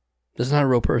 That's not a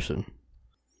real person.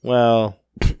 Well.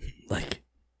 Like,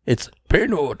 it's pay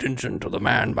no attention to the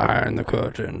man behind the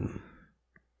curtain.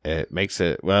 It makes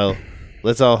it, well,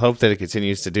 let's all hope that it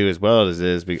continues to do as well as it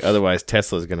is. Otherwise,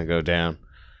 Tesla's going to go down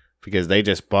because they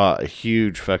just bought a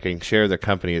huge fucking share of their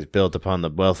company is built upon the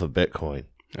wealth of Bitcoin.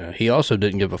 He also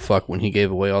didn't give a fuck when he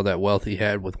gave away all that wealth he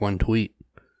had with one tweet.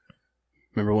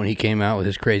 Remember when he came out with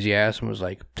his crazy ass and was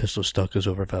like, Tesla stock is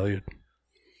overvalued?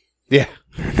 Yeah.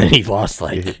 Then he lost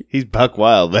he's buck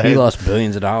wild, man. He lost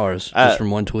billions of dollars just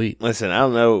from one tweet. Listen, I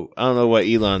don't know what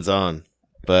Elon's on,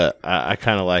 but I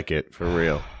kind of like it for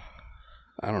real.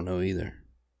 I don't know either.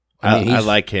 I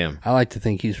like him. I like to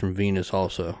think he's from Venus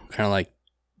also, kind of like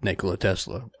Nikola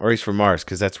Tesla. Or he's from Mars,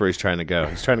 because that's where he's trying to go.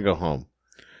 He's trying to go home.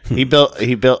 He built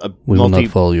a we will not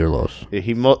follow your laws.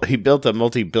 He built a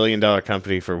multi-billion-dollar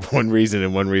company for one reason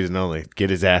and one reason only: get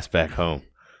his ass back home.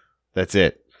 That's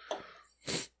it.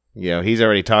 You know, he's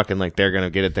already talking like they're going to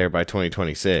get it there by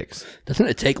 2026. Doesn't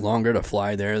it take longer to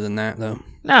fly there than that, though?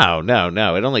 No.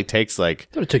 It only takes like...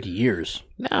 I thought it took years.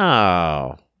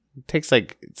 No. It takes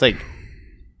like... It's like...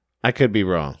 I could be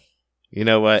wrong. You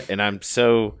know what? And I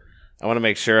want to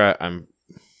make sure I'm...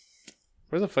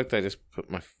 Where the fuck did I just put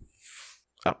my...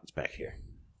 Oh, it's back here.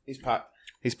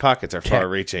 These pockets are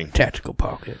far-reaching. Tactical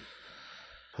pocket.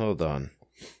 Hold on.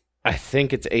 I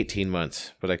think it's 18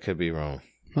 months, but I could be wrong.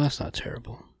 Well, that's not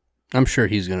terrible. I'm sure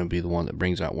he's going to be the one that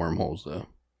brings out wormholes, though.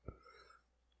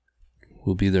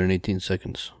 We'll be there in 18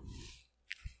 seconds.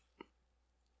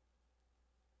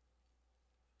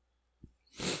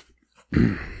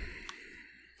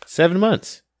 $7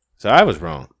 months. So I was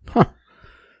wrong. Huh.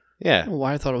 Yeah. Well,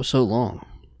 why I thought it was so long.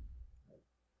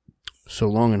 So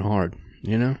long and hard,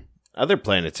 you know? Other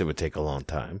planets, it would take a long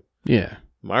time. Yeah.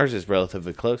 Mars is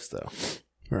relatively close, though.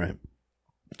 Right.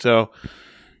 So...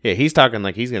 Yeah, he's talking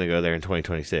like he's going to go there in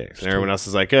 2026. And everyone else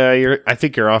is like, I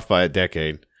think you're off by a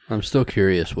decade. I'm still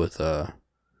curious with,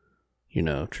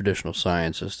 traditional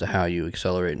science as to how you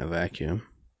accelerate in a vacuum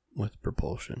with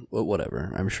propulsion. Well,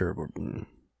 whatever. I'm sure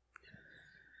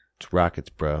it's rockets,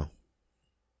 bro.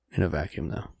 In a vacuum,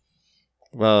 though.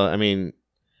 Well, I mean,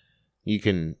 you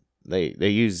can... They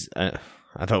use... I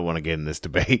don't want to get in this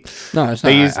debate. No, it's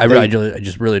not. I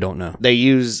just really don't know. They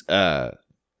use...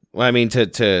 Well, I mean,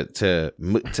 to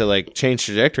like change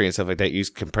trajectory and stuff like that, use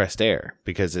compressed air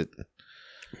because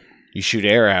you shoot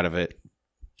air out of it,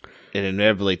 it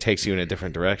inevitably takes you in a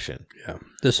different direction. Yeah,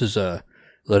 this is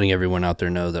letting everyone out there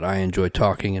know that I enjoy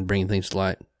talking and bringing things to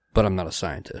light, but I'm not a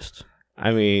scientist.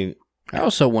 I mean, I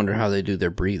also wonder how they do their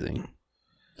breathing.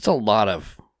 It's a lot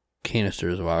of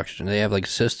canisters of oxygen. They have like a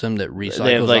system that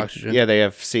recycles oxygen. Yeah, they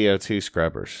have CO2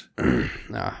 scrubbers.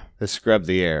 They scrub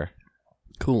the air.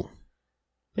 Cool.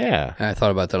 Yeah. I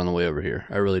thought about that on the way over here.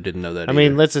 I really didn't know that I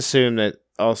mean, let's assume that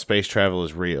all space travel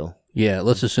is real. Yeah,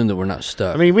 let's assume that we're not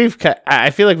stuck. I mean, I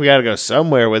feel like we got to go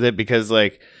somewhere with it because,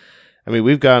 like, I mean,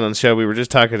 we've gone on the show. We were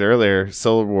just talking earlier,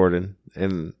 Solar Warden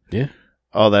and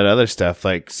all that other stuff.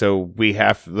 Like, so we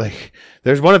have, like,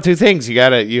 there's one of two things. You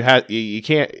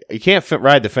can't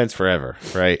ride the fence forever,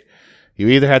 right? You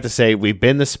either have to say we've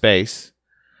been to space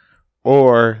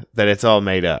or that it's all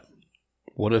made up.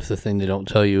 What if the thing they don't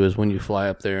tell you is when you fly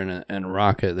up there in a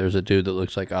rocket, there's a dude that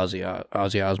looks like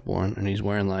Ozzy Osbourne, and he's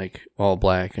wearing like all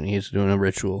black, and he's doing a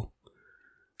ritual.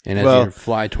 And as you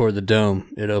fly toward the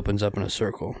dome, it opens up in a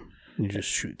circle. And you just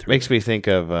shoot through. Makes me think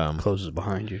of closes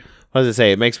behind you. What does it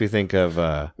say? It makes me think of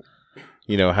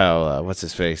how what's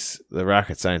his face, the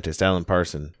rocket scientist Alan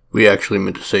Parsons. We actually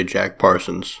meant to say Jack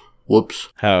Parsons. Whoops.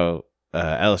 How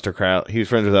Aleister Crowley, he was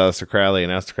friends with Aleister Crowley,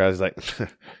 and Aleister Crowley's like,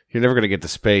 you're never gonna get to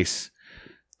space.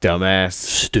 Dumbass.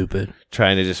 Stupid.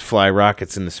 Trying to just fly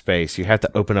rockets into space. You have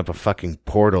to open up a fucking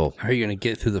portal. How are you going to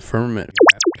get through the firmament?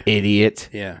 Idiot.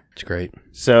 Yeah, it's great.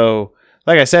 So,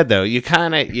 like I said, though, you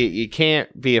kind of, you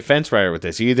can't be a fence rider with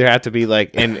this. You either have to be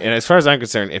like, and as far as I'm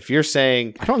concerned, if you're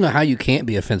saying... I don't know how you can't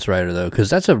be a fence rider, though, because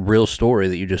that's a real story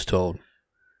that you just told.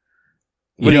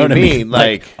 What do you mean?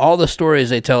 Like, all the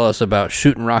stories they tell us about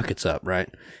shooting rockets up,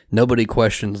 right? Nobody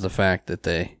questions the fact that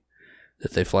they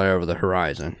fly over the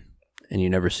horizon. And you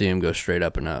never see him go straight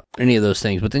up and up. Any of those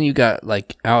things. But then you got,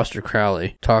 like, Aleister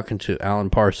Crowley talking to Alan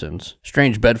Parsons.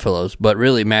 Strange bedfellows, but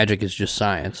really magic is just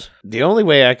science. The only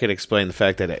way I could explain the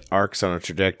fact that it arcs on a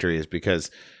trajectory is because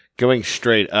going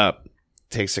straight up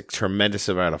takes a tremendous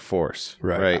amount of force.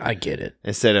 Right? I get it.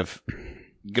 Instead of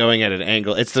going at an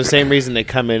angle. It's the same reason they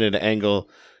come in at an angle.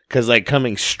 Because, like,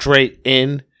 coming straight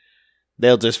in,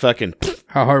 they'll just fucking...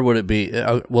 How hard would it be?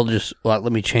 Let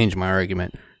me change my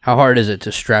argument. How hard is it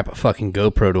to strap a fucking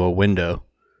GoPro to a window?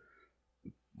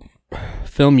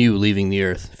 Film you leaving the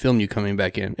Earth. Film you coming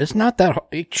back in. It's not that hard.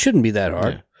 It shouldn't be that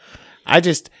hard. Yeah.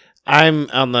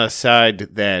 I'm on the side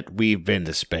that we've been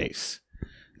to space.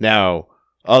 Now,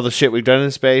 all the shit we've done in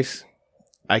space,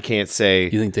 I can't say...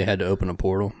 You think they had to open a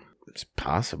portal? It's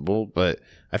possible, but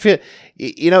I feel...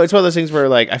 it's one of those things where,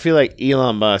 like, I feel like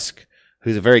Elon Musk,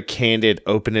 who's a very candid,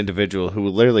 open individual who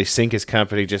will literally sink his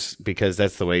company just because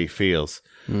that's the way he feels...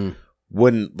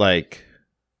 wouldn't like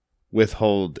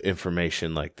withhold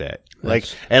information like that. Like,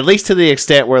 at least to the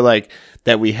extent where, like,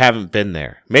 that we haven't been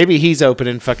there. Maybe he's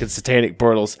opening fucking satanic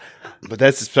portals, but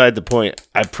that's beside the point.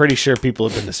 I'm pretty sure people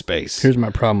have been to space. Here's my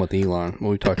problem with Elon.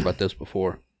 Well, we talked about this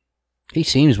before. He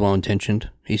seems well-intentioned.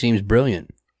 He seems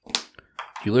brilliant.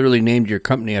 You literally named your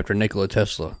company after Nikola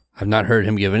Tesla. I've not heard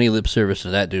him give any lip service to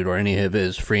that dude or any of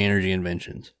his free energy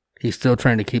inventions. He's still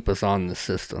trying to keep us on the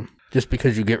system. Just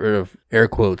because you get rid of, air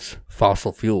quotes,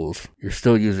 fossil fuels, you're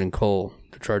still using coal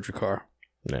to charge your car.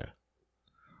 Yeah.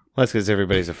 Well, that's because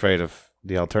everybody's afraid of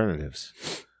the alternatives.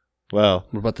 Well,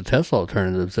 what about the Tesla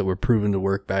alternatives that were proven to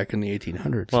work back in the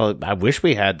 1800s? Well, I wish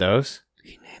we had those.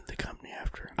 He named the company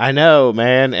after him. I know,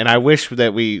 man, and I wish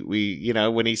that we you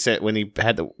know, when he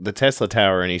had the Tesla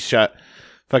tower and he shot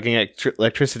fucking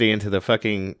electricity into the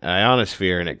fucking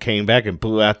ionosphere and it came back and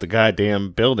blew out the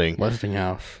goddamn building.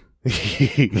 Westinghouse.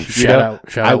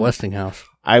 Shout out Westinghouse.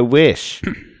 I wish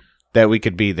that we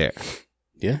could be there.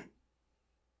 Yeah.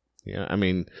 Yeah, I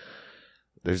mean,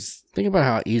 think about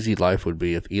how easy life would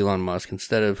be if Elon Musk,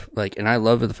 instead of, like, and I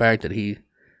love the fact that he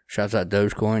shouts out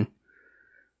Dogecoin,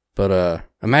 but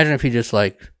imagine if he just,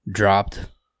 like, dropped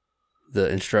the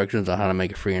instructions on how to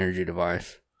make a free energy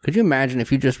device. Could you imagine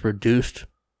if you just reduced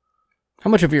how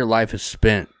much of your life is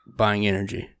spent buying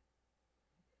energy?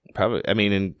 Probably. I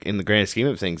mean, in the grand scheme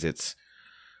of things, it's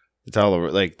all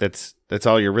over. Like, that's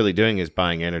all you're really doing is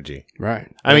buying energy, right?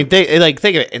 I mean, think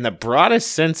of it in the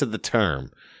broadest sense of the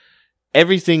term.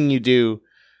 Everything you do,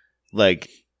 like,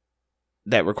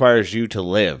 that requires you to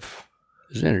live,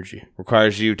 is energy.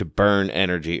 Requires you to burn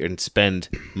energy and spend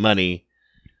money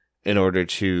in order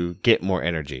to get more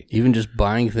energy. Even just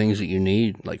buying things that you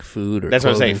need, like food or that's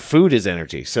clothing. What I'm saying. Food is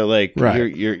energy. So, like,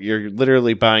 right. you're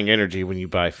literally buying energy when you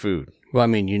buy food. Well, I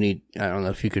mean, you need, I don't know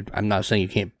if you could, I'm not saying you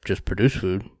can't just produce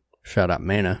food. Shout out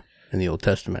manna in the Old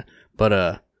Testament.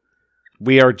 But,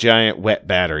 we are giant wet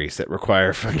batteries that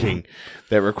require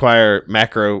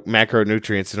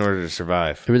macronutrients in order to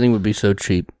survive. Everything would be so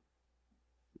cheap.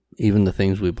 Even the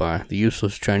things we buy, the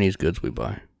useless Chinese goods we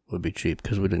buy would be cheap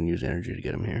because we didn't use energy to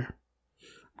get them here.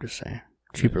 I'm just saying.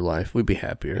 Cheaper life. We'd be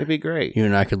happier. It'd be great. You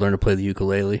and I could learn to play the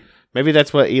ukulele. Maybe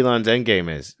that's what Elon's endgame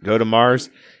is. Go to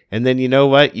Mars, and then you know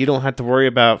what? You don't have to worry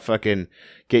about fucking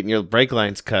getting your brake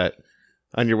lines cut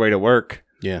on your way to work.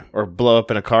 Yeah. Or blow up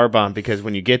in a car bomb, because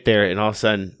when you get there and all of a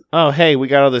sudden, oh, hey, we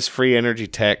got all this free energy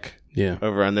tech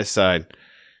over on this side.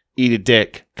 Eat a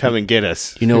dick. Come and get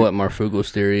us. You know what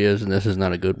Marfugel's theory is, and this is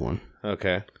not a good one.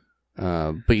 Okay.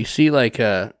 But you see, like,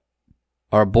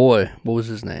 our boy, what was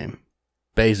his name?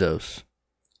 Bezos.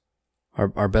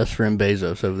 Our best friend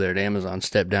Bezos over there at Amazon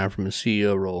stepped down from his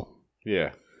CEO role.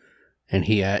 Yeah. And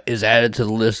he is added to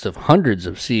the list of hundreds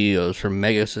of CEOs from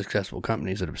mega successful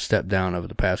companies that have stepped down over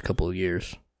the past couple of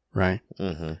years, right?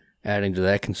 Mm-hmm. Adding to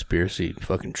that conspiracy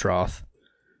fucking trough.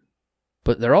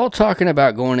 But they're all talking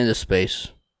about going into space.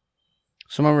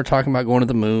 Some of them are talking about going to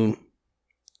the moon,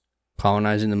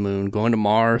 colonizing the moon, going to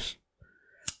Mars.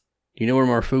 Do you know where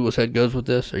Marfugel's head goes with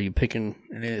this? Are you picking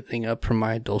anything up from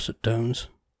my dulcet tones?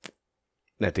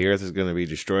 That the Earth is going to be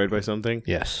destroyed by something?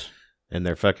 Yes. And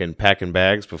they're fucking packing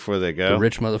bags before they go? The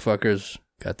rich motherfuckers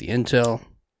got the intel.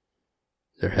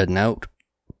 They're heading out.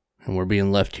 And we're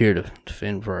being left here to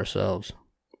fend for ourselves.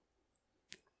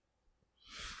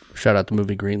 Shout out the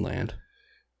movie Greenland.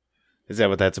 Is that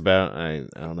what that's about? I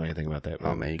don't know anything about that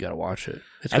movie. Oh, man, you got to watch it.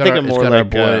 It's got our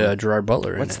boy Gerard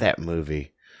Butler in it. What's that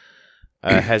movie?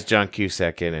 It has John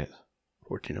Cusack in it.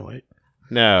 1408.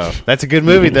 No, that's a good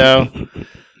movie though.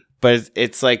 But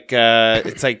it's like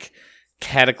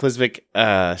cataclysmic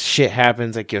shit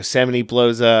happens. Like Yosemite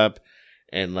blows up,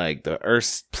 and like the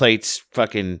Earth's plates,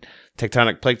 fucking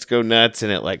tectonic plates go nuts,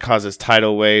 and it like causes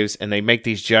tidal waves. And they make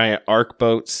these giant ark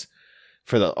boats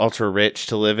for the ultra rich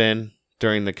to live in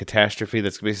during the catastrophe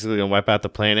that's basically gonna wipe out the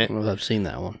planet. I don't know if I've seen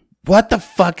that one. What the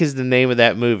fuck is the name of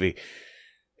that movie?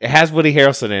 It has Woody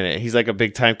Harrelson in it. He's like a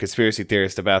big time conspiracy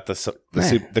theorist about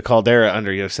the caldera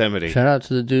under Yosemite. Shout out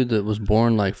to the dude that was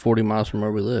born like 40 miles from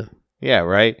where we live. Yeah,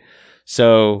 right?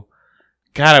 So,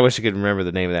 God, I wish I could remember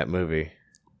the name of that movie.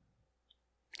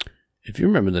 If you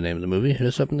remember the name of the movie, hit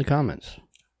us up in the comments.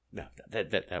 No,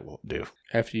 that won't do.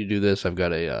 After you do this, I've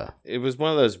got a... It was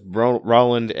one of those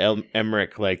Roland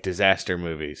Emmerich like disaster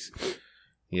movies.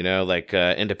 You know, like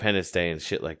Independence Day and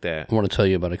shit like that. I want to tell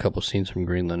you about a couple scenes from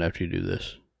Greenland after you do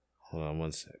this. Hold on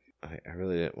one sec. I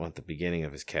really didn't want the beginning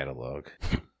of his catalog.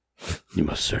 You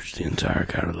must search the entire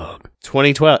catalog.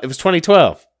 2012. It was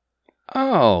 2012.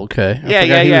 Oh, okay. I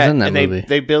forgot he was in that movie.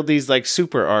 They build these like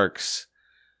super arcs.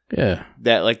 Yeah.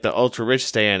 That like the ultra rich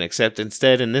stay in, except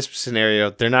instead in this scenario,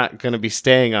 they're not going to be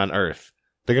staying on Earth.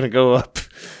 They're gonna go up.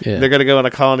 Yeah. They're gonna go on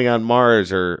a colony on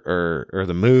Mars or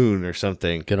the moon or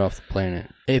something. Get off the planet.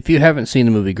 If you haven't seen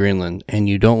the movie Greenland and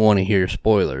you don't want to hear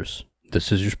spoilers,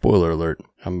 this is your spoiler alert.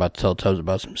 I'm about to tell Tubbs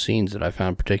about some scenes that I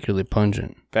found particularly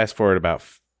pungent. Fast forward about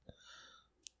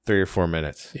 3 or 4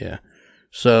 minutes. Yeah.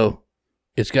 So,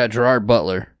 it's got Gerard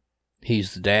Butler.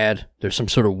 He's the dad. There's some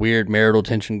sort of weird marital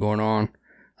tension going on.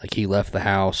 Like, he left the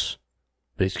house,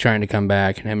 but he's trying to come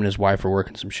back, and him and his wife are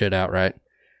working some shit out, right?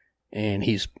 And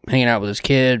he's hanging out with his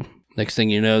kid. Next thing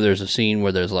you know, there's a scene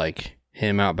where there's, like,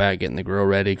 him out back getting the grill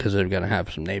ready because they're going to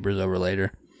have some neighbors over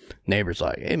later. Neighbor's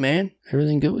like, hey, man,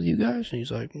 everything good with you guys? And he's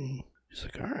like,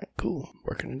 all right, cool,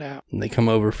 working it out. And they come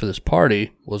over for this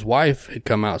party. Well, his wife had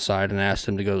come outside and asked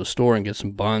him to go to the store and get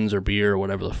some buns or beer or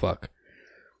whatever the fuck.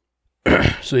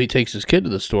 So he takes his kid to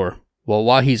the store. Well,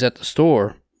 while he's at the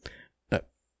store,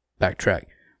 backtrack,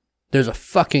 there's a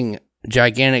fucking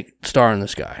gigantic star in the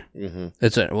sky. Mm-hmm.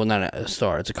 It's not a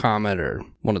star, it's a comet or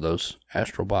one of those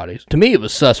astral bodies. To me, it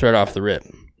was sus right off the rip.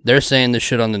 They're saying this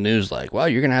shit on the news like, well,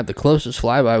 you're going to have the closest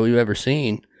flyby we've ever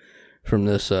seen from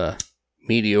this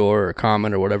meteor or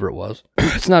comet or whatever it was.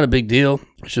 It's not a big deal.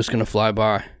 It's just going to fly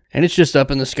by. And it's just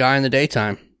up in the sky in the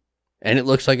daytime. And it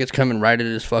looks like it's coming right at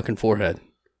his fucking forehead.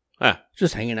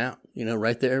 Just hanging out,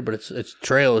 right there. But its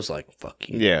trail is like, fuck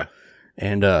you. Yeah.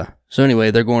 And so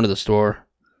anyway, they're going to the store.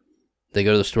 They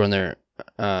go to the store and they're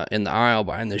in the aisle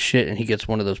buying this shit, and he gets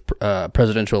one of those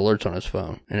presidential alerts on his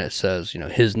phone, and it says,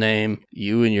 his name,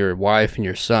 you and your wife and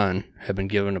your son have been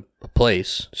given a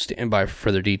place. Stand by for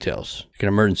further details. Like an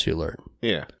emergency alert.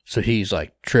 Yeah. So he's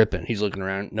like tripping. He's looking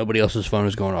around. Nobody else's phone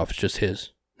is going off. It's just his.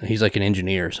 And he's like an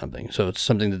engineer or something. So it's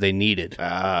something that they needed.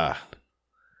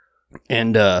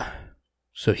 And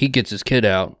so he gets his kid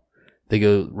out. They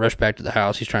rush back to the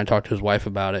house. He's trying to talk to his wife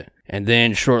about it. And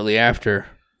then shortly after,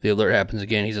 the alert happens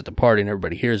again. He's at the party and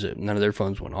everybody hears it. None of their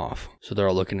phones went off. So they're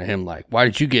all looking at him like, why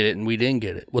did you get it and we didn't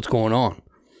get it? What's going on?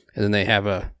 And then they have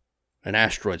an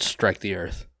asteroid strike the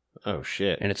Earth. Oh,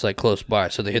 shit. And it's like close by.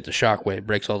 So they hit the shockwave,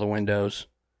 breaks all the windows.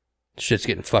 Shit's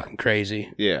getting fucking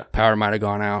crazy. Yeah. Power might have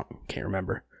gone out. Can't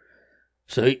remember.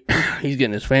 So he's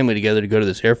getting his family together to go to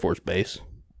this Air Force base.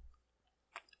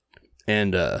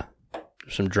 And there's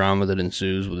some drama that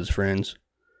ensues with his friends.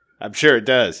 I'm sure it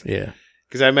does. Yeah.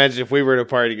 Because I imagine if we were at a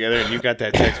party together and you got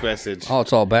that text message. Oh,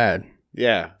 it's all bad.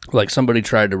 Yeah. Like somebody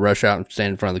tried to rush out and stand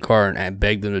in front of the car and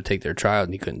begged them to take their child,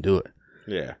 and he couldn't do it.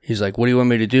 Yeah. He's like, what do you want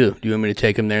me to do? Do you want me to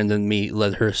take him there and then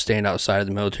let her stand outside of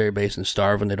the military base and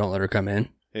starve when they don't let her come in?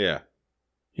 Yeah.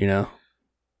 And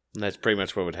that's pretty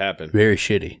much what would happen. Very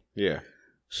shitty. Yeah.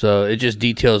 So it just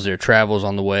details their travels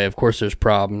on the way. Of course, there's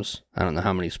problems. I don't know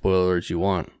how many spoilers you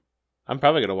want. I'm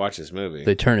probably going to watch this movie.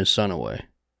 They turn his son away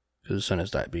because his son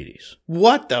has diabetes.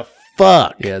 What the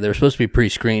fuck? Yeah, they were supposed to be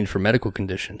pre-screened for medical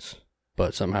conditions,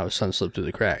 but somehow his son slipped through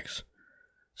the cracks.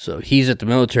 So he's at the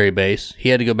military base. He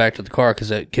had to go back to the car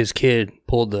because his kid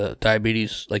pulled the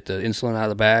diabetes, like the insulin out of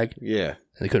the bag. Yeah.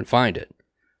 And they couldn't find it.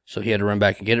 So he had to run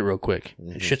back and get it real quick.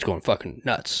 Mm-hmm. And shit's going fucking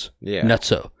nuts. Yeah.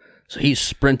 Nutso. So he's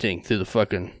sprinting through the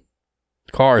fucking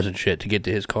cars and shit to get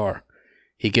to his car.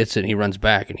 He gets it and he runs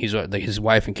back, and his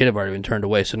wife and kid have already been turned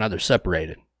away, so now they're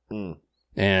separated. Mm.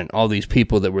 And all these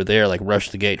people that were there rush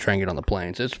the gate, try and get on the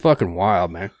planes. It's fucking wild,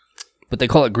 man. But they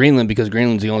call it Greenland because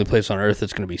Greenland's the only place on Earth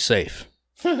that's going to be safe.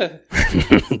 And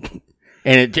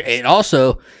it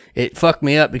also fucked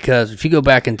me up because if you go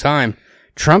back in time,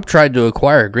 Trump tried to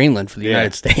acquire Greenland for the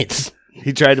United States.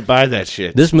 He tried to buy that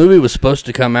shit. This movie was supposed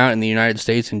to come out in the United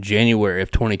States in January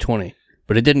of 2020,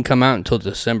 but it didn't come out until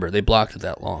December. They blocked it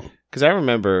that long. Because I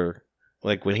remember,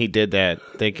 when he did that,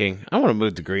 thinking, I want to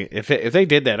move to Greenland. If they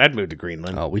did that, I'd move to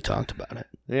Greenland. Oh, we talked about it.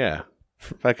 Yeah.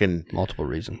 For fucking... multiple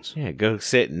reasons. Yeah, go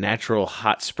sit in natural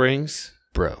hot springs.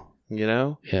 Bro.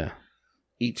 Yeah.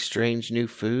 Eat strange new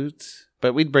foods.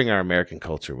 But we'd bring our American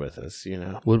culture with us,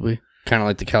 Would we? Kind of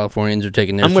like the Californians are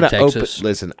taking theirs from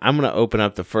Texas. I'm going to open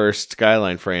up the first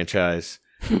Skyline franchise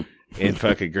in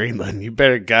fucking Greenland. You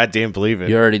better goddamn believe it.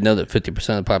 You already know that 50%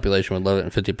 of the population would love it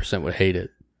and 50% would hate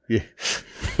it. Yeah.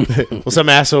 Well, some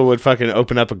asshole would fucking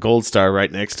open up a Gold Star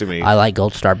right next to me. I like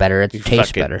Gold Star better. It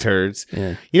tastes better. Turds.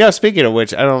 Yeah. Speaking of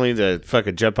which, I don't need to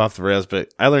fucking jump off the rails,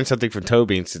 but I learned something from Toe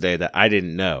Beans today that I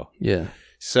didn't know. Yeah.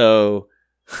 So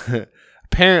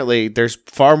apparently there's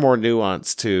far more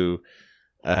nuance to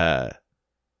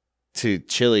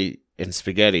chili and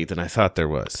spaghetti than I thought there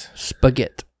was.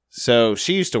 Spaghetti. So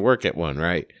she used to work at one,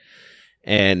 right?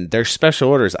 And there's special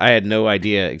orders I had no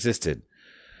idea existed.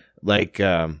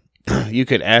 You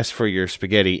could ask for your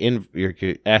spaghetti you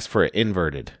could ask for it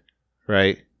inverted,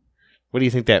 right? What do you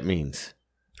think that means?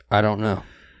 I don't know.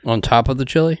 On top of the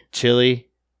chili? Chili,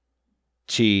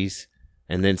 cheese,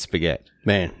 and then spaghetti.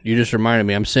 Man, you just reminded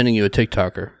me. I'm sending you a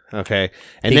TikToker. Okay,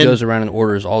 and he then goes around and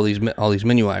orders all these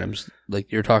menu items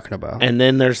like you're talking about. And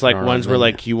then there's like ones where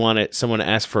like you want it. Someone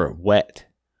asks for it wet,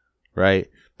 right?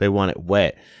 They want it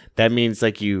wet. That means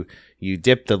like you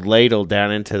dip the ladle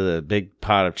down into the big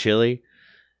pot of chili,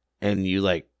 and you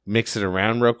like mix it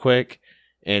around real quick,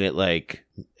 and it like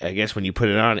I guess when you put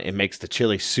it on, it makes the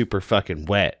chili super fucking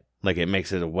wet. Like it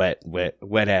makes it a wet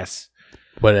ass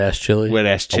chili. Wet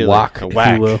ass chili. A wok. If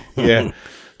you will. Yeah.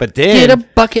 But then get a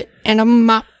bucket and a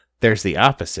mop. There's the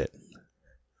opposite.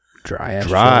 Dry.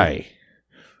 Chili.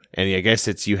 And I guess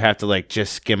it's you have to like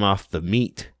just skim off the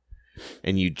meat,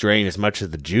 and you drain as much of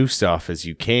the juice off as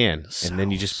you can, and then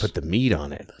you just put the meat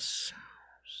on it.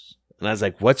 And I was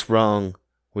like, what's wrong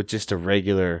with just a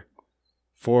regular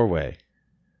 4-way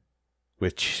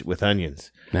with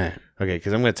onions? Man. Okay,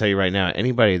 because I'm going to tell you right now,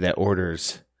 anybody that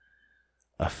orders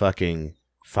a fucking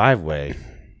 5-way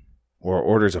or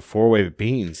orders a 4-way with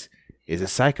beans is a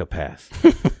psychopath.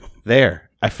 There.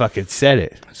 I fucking said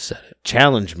it.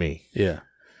 Challenge me. Yeah.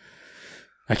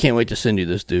 I can't wait to send you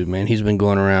this dude, man. He's been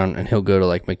going around and he'll go to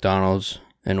like McDonald's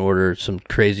and order some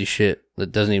crazy shit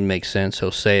that doesn't even make sense.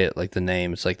 He'll say it like the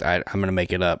name. It's like, I'm going to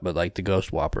make it up, but like the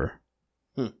Ghost Whopper.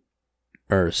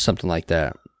 Or something like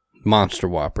that. Monster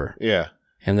Whopper. Yeah.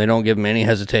 And they don't give him any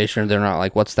hesitation. They're not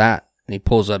like, what's that? And he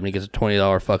pulls up and he gets a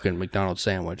 $20 fucking McDonald's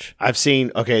sandwich. I've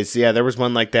seen, okay, so yeah, there was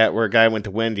one like that where a guy went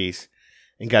to Wendy's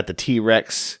and got the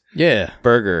T-Rex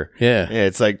burger. Yeah.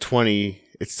 It's like 20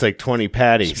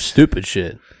 patties. Some stupid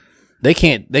shit. They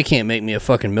can't make me a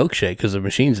fucking milkshake because the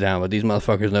machine's down, but these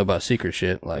motherfuckers know about secret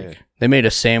shit. Like they made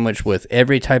a sandwich with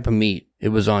every type of meat. It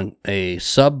was on a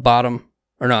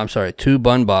two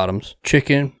bun bottoms,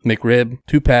 chicken, McRib,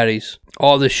 2 patties,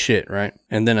 all this shit, right?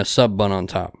 And then a sub bun on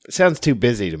top. It sounds too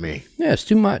busy to me. Yeah, it's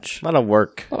too much. A lot of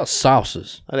work. A lot of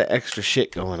sauces. A lot of extra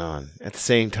shit going on. At the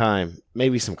same time,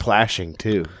 maybe some clashing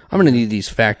too. I'm going to need these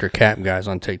Factor Cap guys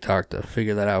on TikTok to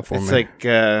figure that out for me. It's like,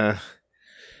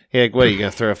 like, what, are you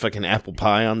going to throw a fucking apple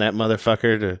pie on that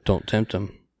motherfucker? Don't tempt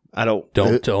him. Don't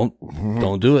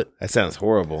do it. That sounds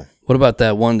horrible. What about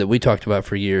that one that we talked about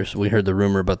for years? We heard the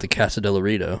rumor about the Casa del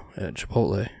Rito at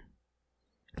Chipotle.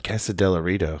 Casa del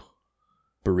Rito.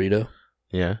 Burrito.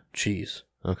 Yeah. Cheese.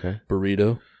 Okay.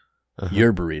 Burrito. Uh-huh.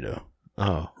 Your burrito.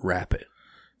 Oh. Wrap it.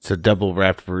 It's a double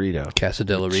wrapped burrito. Casa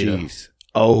del Rito. Cheese.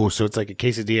 Oh, so it's like a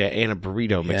quesadilla and a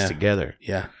burrito mixed together.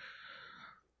 Yeah.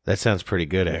 That sounds pretty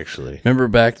good, actually. Remember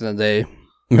back in the day,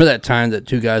 remember that time that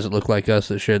 2 guys that looked like us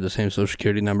that shared the same social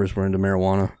security numbers were into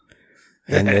marijuana?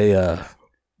 And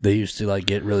they used to like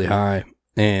get really high.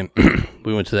 And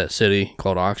we went to that city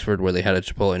called Oxford where they had a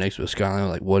Chipotle next to a Skyline.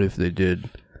 Like, what if they did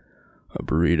a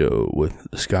burrito with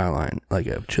the Skyline, like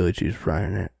a chili cheese fry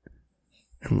in it,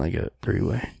 and like a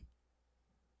 3-way?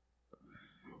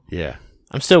 Yeah.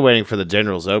 I'm still waiting for the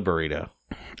General Tso burrito.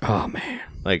 Oh, man.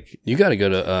 Like, you got to go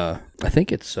to, I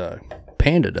think it's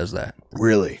Panda does that.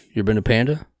 Really? You been to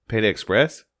Panda? Panda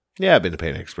Express? Yeah, I've been to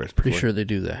Panda Express before. Pretty sure they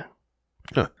do that.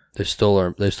 Huh. They stole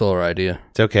our idea.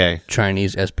 It's okay.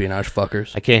 Chinese espionage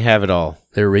fuckers. I can't have it all.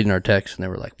 They were reading our text and they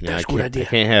were like, that's a good idea. I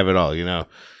can't have it all, you know.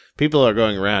 People are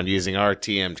going around using our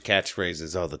TM'd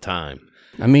catchphrases all the time.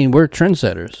 I mean, we're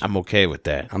trendsetters. I'm okay with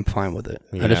that. I'm fine with it.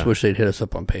 Yeah. I just wish they'd hit us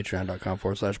up on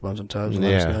patreon.com/bonesandtubs and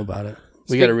let us know about it.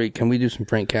 We got to read. Can we do some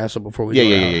Frank Castle before we go out?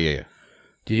 Yeah.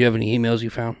 Do you have any emails you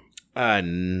found?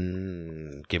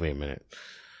 Give me a minute.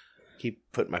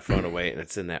 Keep putting my phone away, and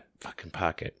it's in that fucking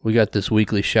pocket. We got this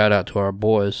weekly shout out to our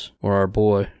boys, or our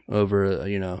boy over,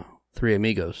 Three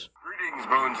Amigos. Greetings,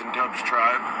 Bones and Tubbs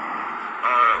tribe.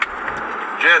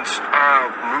 Gents,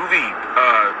 movie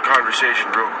conversation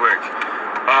real quick.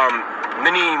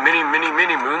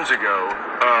 Many moons ago,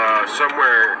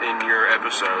 somewhere in your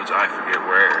episodes, I forget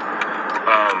where,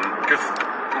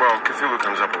 Cthulhu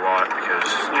comes up a lot because,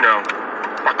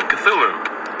 fucking Cthulhu,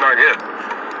 not good.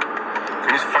 And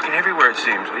he's fucking everywhere, it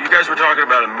seems. You guys were talking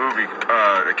about a movie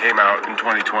that came out in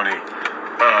 2020.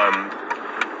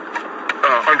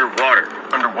 Underwater.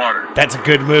 That's a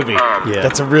good movie. Yeah.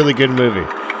 That's a really good movie.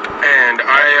 And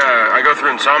I go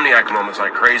through insomniac moments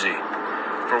like crazy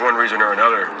for one reason or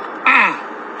another.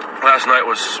 Last night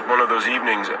was one of those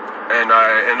evenings, and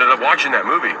I ended up watching that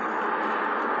movie.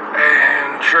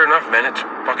 And sure enough, man, it's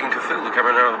fucking Cthulhu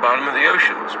coming out of the bottom of the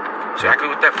ocean. It's exactly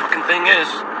what that fucking thing is.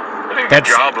 They did a good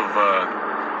job of...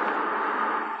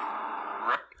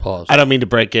 Pause. I don't mean to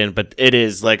break in, but it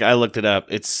is, like, I looked it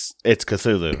up. It's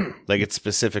Cthulhu. Like, it's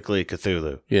specifically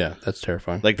Cthulhu. Yeah, that's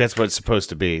terrifying. Like, that's what it's supposed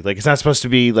to be. Like, it's not supposed to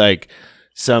be, like,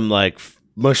 some, like,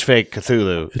 mush fake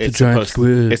Cthulhu. It's a giant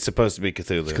squid. It's supposed to be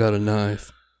Cthulhu. It's got a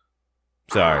knife.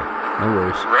 Sorry. No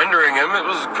worries. Rendering him, it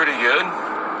was pretty good.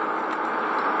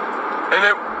 And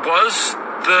it was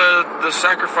the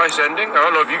sacrifice ending. I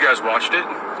don't know if you guys watched it.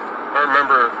 I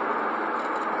remember.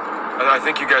 I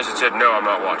think you guys had said no, I'm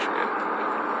not watching it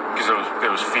because it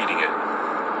was feeding it.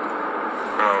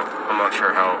 I'm not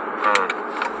sure how.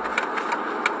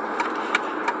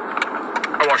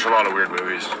 I watch a lot of weird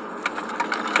movies.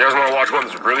 You guys want to watch one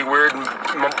that's really weird and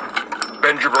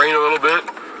bend your brain a little bit?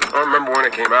 I don't remember when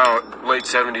it came out. Late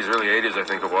 70s, early 80s, I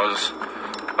think it was.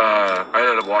 I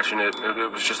ended up watching it.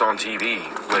 It was just on TV,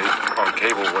 on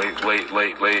cable,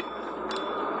 late,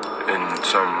 in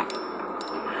some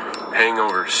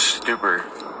hangover stupor,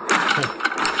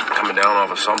 coming down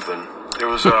off of something. It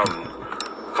was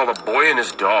called A Boy and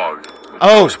His Dog.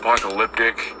 Oh,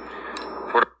 post-apocalyptic.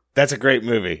 That's a great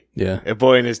movie. Yeah, A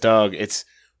Boy and His Dog. It's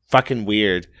fucking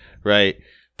weird, right?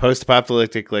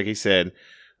 Post-apocalyptic, like he said.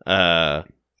 I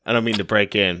don't mean to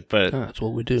break in, but that's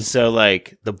what we do. So,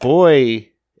 like, the boy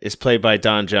is played by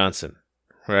Don Johnson,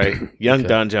 right? Young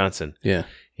Don Johnson. Yeah,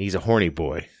 he's a horny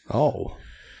boy. Oh,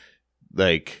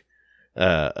 like,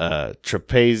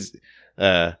 trapezing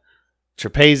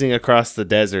across the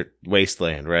desert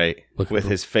wasteland, right? With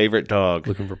his favorite dog,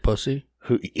 looking for pussy.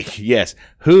 Who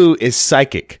is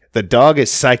psychic? The dog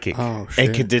is psychic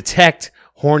and can detect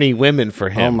horny women for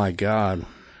him. Oh my god!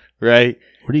 Right?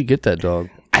 Where do you get that dog?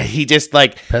 He just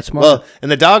like PetSmart. Well, and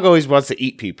the dog always wants to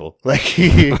eat people. Like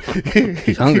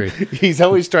he's hungry. He's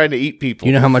always trying to eat people.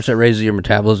 You know how much that raises your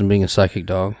metabolism being a psychic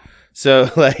dog? So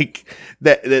like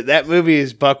that movie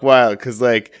is buck wild because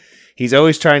like he's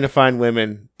always trying to find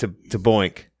women to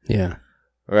boink. Yeah.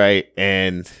 Right.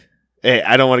 And hey,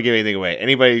 I don't want to give anything away.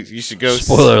 Anybody, you should go.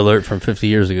 Spoiler alert from 50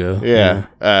 years ago. Yeah.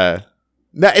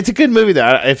 No, it's a good movie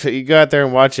though. If you go out there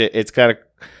and watch it, it's got a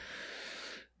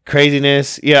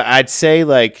craziness. Yeah, I'd say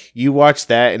like you watch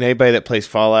that, and anybody that plays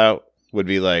Fallout would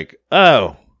be like,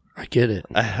 "Oh, I get it.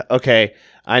 Okay,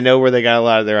 I know where they got a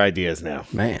lot of their ideas now."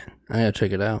 Man, I gotta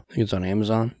check it out. I think it's on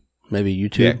Amazon, maybe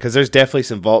YouTube. Yeah, because there's definitely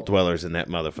some vault dwellers in that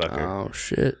motherfucker. Oh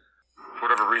shit! For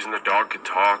whatever reason, the dog could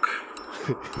talk.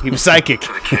 He was psychic.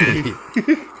 To the kid.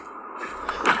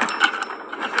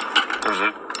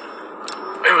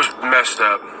 It was messed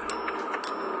up.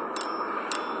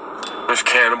 There's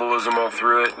cannibalism all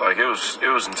through it. Like it was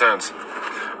intense.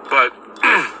 But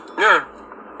yeah,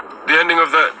 the ending of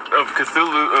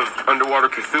Cthulhu, of Underwater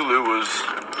Cthulhu, was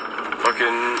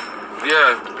fucking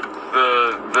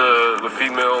the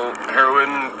female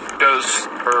heroine does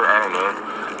her, I don't know.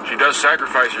 She does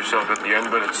sacrifice herself at the end,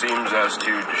 but it seems as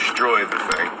to destroy the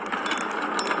thing.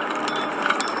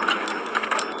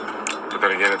 But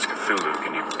then again, it's Cthulhu.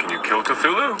 Can you kill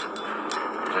Cthulhu?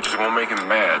 That just won't make him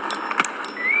mad.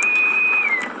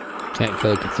 Can't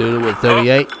kill Cthulhu with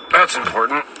 38. Oh, that's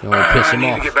important. You want to piss him I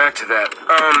need off. to get back to that.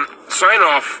 Sign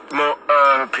off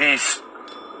piece.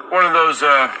 One of those. Do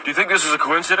you think this is a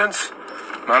coincidence?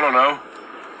 I don't know.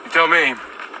 You tell me.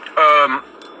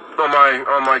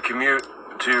 On my commute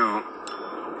to,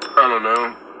 I don't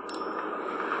know,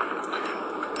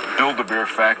 build a beer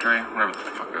factory, whatever the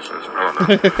fuck this is. I don't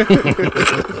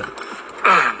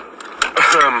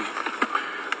know.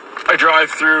 I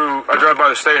drive by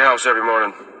the State House every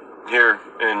morning here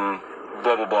in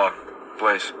blah blah blah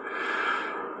place.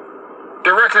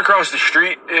 Directly across the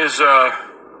street is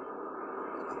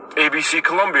ABC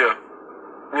Columbia.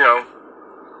 You know,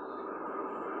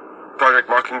 Project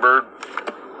Mockingbird,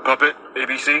 Puppet,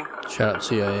 ABC. Shout out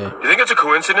CIA. You think it's a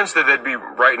coincidence that they'd be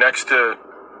right next to,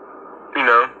 you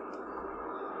know,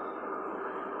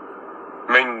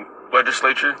 main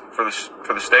legislature for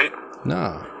the state?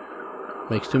 No,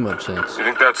 makes too much sense. You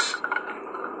think that's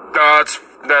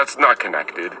not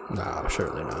connected? No,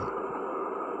 surely not.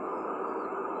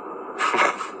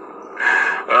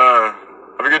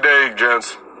 Have a good day,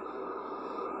 gents.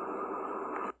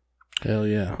 Hell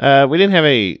yeah. We didn't have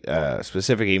any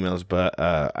specific emails, but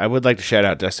I would like to shout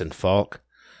out Dustin Falk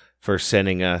for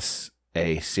sending us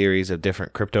a series of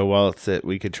different crypto wallets that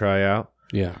we could try out.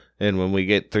 Yeah. And when we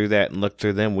get through that and look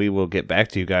through them, we will get back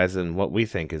to you guys and what we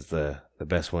think is the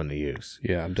best one to use.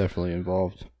 Yeah, I'm definitely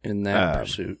involved in that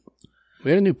pursuit. We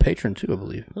had a new patron too, I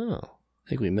believe. Oh. I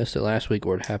think we missed it last week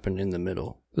or it happened in the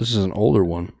middle. This is an older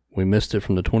one. We missed it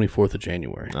from the 24th of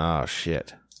January. Oh,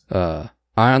 shit. Eye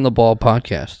on the Ball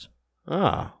podcast.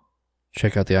 Oh.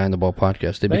 Check out the Eye on the Ball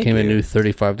podcast. They Thank became a you. new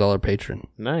 $35 patron.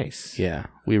 Nice. Yeah,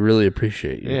 we really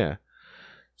appreciate you. Yeah.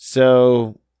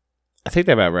 So, I think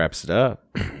that about wraps it up.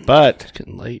 But, It's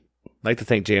getting late. I'd like to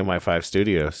thank JMY5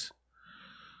 Studios.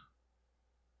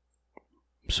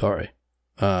 Sorry.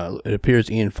 It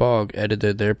appears Ian Fogg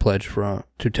edited their pledge to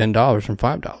 $10 from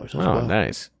 $5 as well.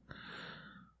 Nice.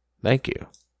 Thank you.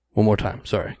 One more time.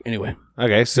 Sorry. Anyway.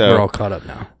 Okay, so we're all caught up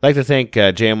now. I'd like to thank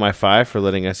JMY5 for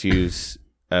letting us use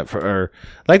like to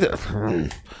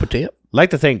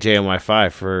thank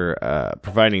JMY5 for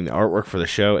providing the artwork for the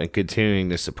show and continuing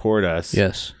to support us.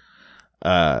 Yes.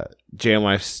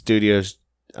 JMY Studios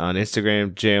on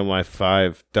Instagram,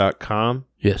 jmy5.com.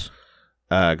 Yes.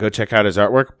 Go check out his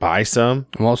artwork. Buy some.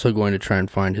 I'm also going to try and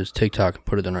find his TikTok and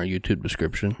put it in our YouTube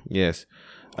description. Yes.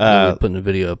 We're putting a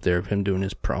video up there of him doing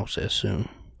his process soon.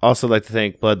 Also like to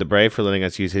thank Blood the Brave for letting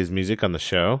us use his music on the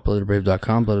show.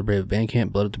 BloodTheBrave.com, Blood the Brave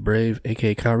Bandcamp, Blood the Brave,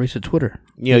 a.k.a. Kyle Reese at Twitter.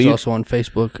 He's also on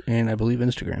Facebook and I believe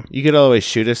Instagram. You could always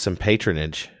shoot us some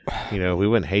patronage. We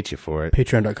wouldn't hate you for it.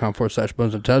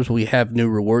 Patreon.com/Bones and Tubs. We have new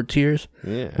reward tiers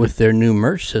with their new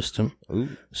merch system.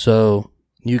 Ooh. So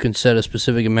you can set a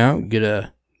specific amount, get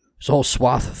there's a whole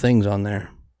swath of things on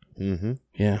there. Mm-hmm.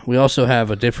 Yeah. We also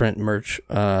have a different merch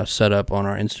set up on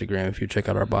our Instagram if you check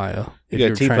out our bio. You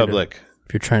got TeePublic.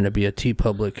 If you're trying to be a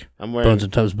TeePublic Bones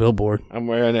and Tubs billboard. I'm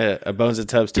wearing a Bones and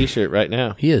Tubs t-shirt right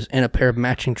now. He is. And a pair of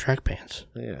matching track pants.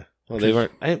 Yeah. Well, they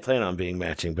weren't. I didn't plan on being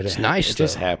matching, but it's nice. It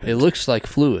just happened. It looks like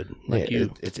fluid.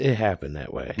 It happened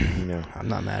that way. I'm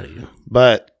not mad at you.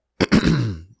 But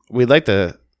we'd like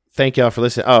to thank y'all for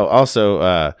listening. Oh,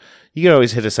 also, you can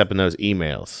always hit us up in those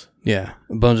emails. Yeah,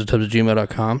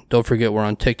 bonesandtubs@gmail.com. Don't forget we're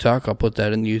on TikTok. I'll put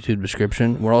that in the YouTube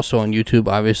description. We're also on YouTube,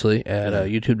 obviously, at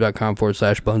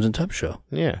youtube.com/bonesandtubs show.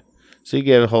 Yeah. So you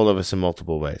get a hold of us in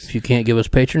multiple ways. If you can't give us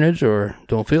patronage or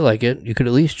don't feel like it, you could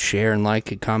at least share and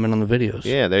like and comment on the videos.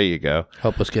 Yeah, there you go.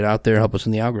 Help us get out there, help us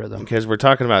in the algorithm. Because we're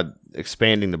talking about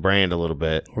expanding the brand a little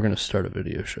bit. We're going to start a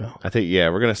video show. I think,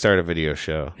 we're going to start a video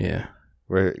show. Yeah.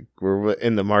 We're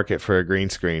in the market for a green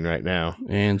screen right now.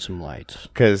 And some lights.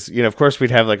 Because, of course we'd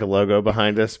have like a logo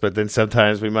behind us, but then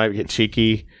sometimes we might get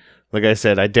cheeky. Like I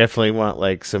said, I definitely want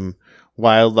like some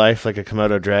wildlife, like a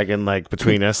Komodo dragon, like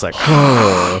between us, like,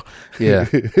 yeah.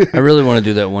 I really want to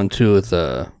do that one too with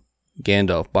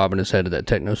Gandalf bobbing his head to that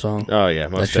techno song. Oh, yeah,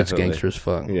 most that shit's definitely. gangster as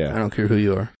fuck. Yeah. I don't care who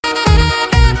you are.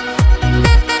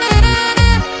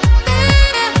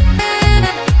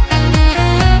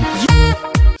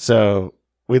 So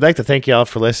we'd like to thank y'all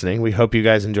for listening. We hope you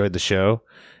guys enjoyed the show.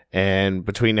 And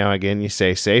between now and again, you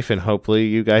stay safe, and hopefully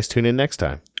you guys tune in next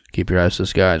time. Keep your eyes to the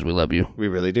skies. We love you. We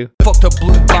really do. Fuck the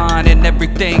blue line and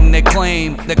everything they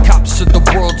claim. The cops are the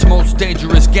world's most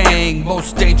dangerous gang.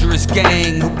 Most dangerous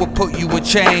gang who will put you in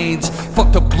chains.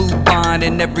 Fuck the blue line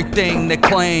and everything they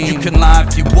claim. You can lie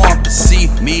if you want, but see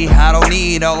me, I don't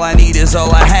need. All I need is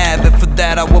all I have, and for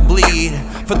that I will bleed.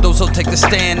 For those who'll take the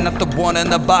stand, not the one in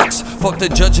the box. Fuck the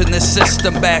judge in this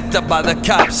system, backed up by the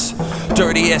cops.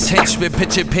 Dirty ass henchmen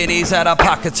pitching pennies out of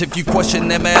pockets. If you question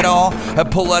them at all, I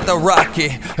pull out the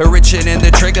rocket. Reaching in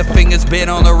the trigger fingers been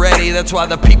on the ready. That's why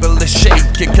the people are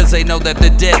shaking, cause they know that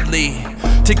they're deadly.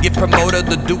 To get promoted,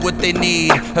 to do what they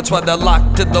need. That's why they're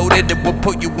locked and loaded, it will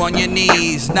put you on your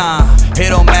knees. Nah, it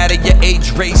don't matter your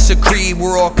age, race, or creed.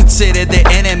 We're all considered the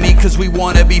enemy, cause we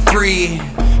wanna be free.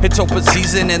 It's open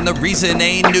season and the reason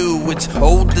ain't new. It's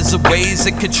old as the ways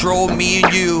that control me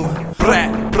and you.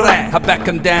 Brat, brat, I back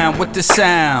 'em down with the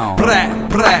sound. Brat,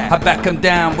 brat, I back 'em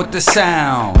down with the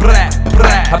sound. Brat,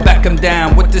 brat, I back 'em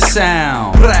down with the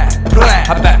sound. Brat, brat,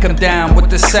 I back 'em down with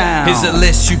the sound. Here's a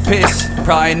list you piss,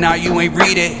 probably now you ain't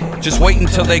read it. Just wait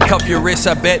until they cuff your wrist,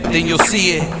 I bet then you'll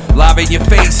see it. Live in your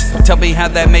face, tell me how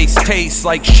that mace tastes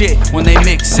like shit. When they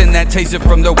mix in that taser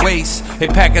from their waist, they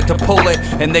pack it to pull it,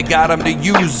 and they got them to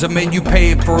use them, and you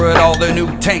pay for it. All the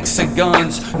new tanks and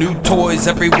guns, new toys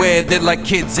everywhere. They're like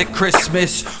kids at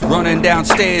Christmas, running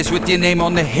downstairs with your name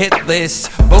on the hit list.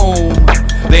 Boom,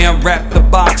 they unwrapped the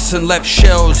box and left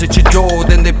shells at your door.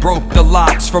 Then they broke the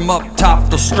locks from up top.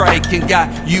 They'll strike and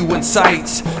got you in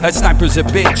sights. That sniper's a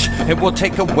bitch, it will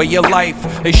take away your life.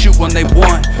 They shoot when they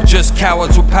want, just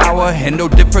cowards with power, and no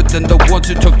different than the ones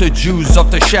who took the Jews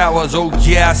off the showers. Oh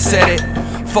yeah, I said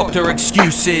it. Fuck their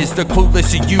excuses, they're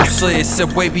clueless and useless,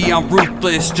 and way beyond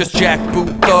ruthless. Just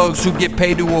jackboot thugs who get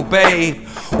paid to obey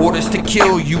orders to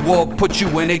kill you or put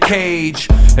you in a cage.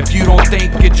 If you don't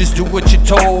think it, just do what you're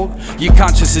told. Your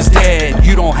conscience is dead,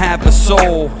 you don't have a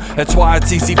soul. That's why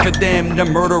it's easy for them to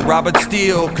murder, rob, and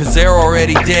steal, cause they're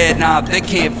already dead, nah, they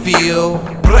can't feel.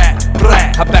 Brat,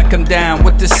 brat, I back 'em down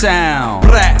with the sound.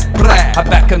 Brat, brat, I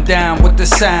back 'em down with the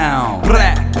sound.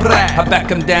 Brat, brat, I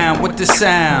back 'em down with the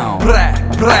sound.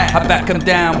 Brat, brat, I back 'em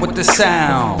down with the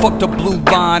sound. Fuck the blue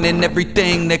line and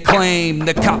everything they claim.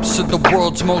 The cops are the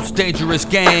world's most dangerous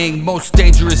gang. Most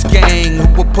dangerous gang who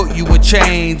will put you in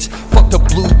chains. Fuck the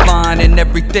blue line and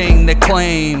everything they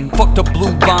claim. Fuck the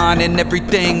blue line and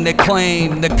everything they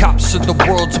claim. The cops are the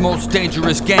world's most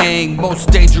dangerous gang. Most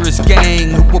dangerous gang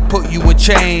who will put you in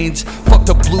chains. Fuck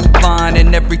the blue line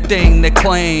and everything they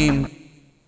claim.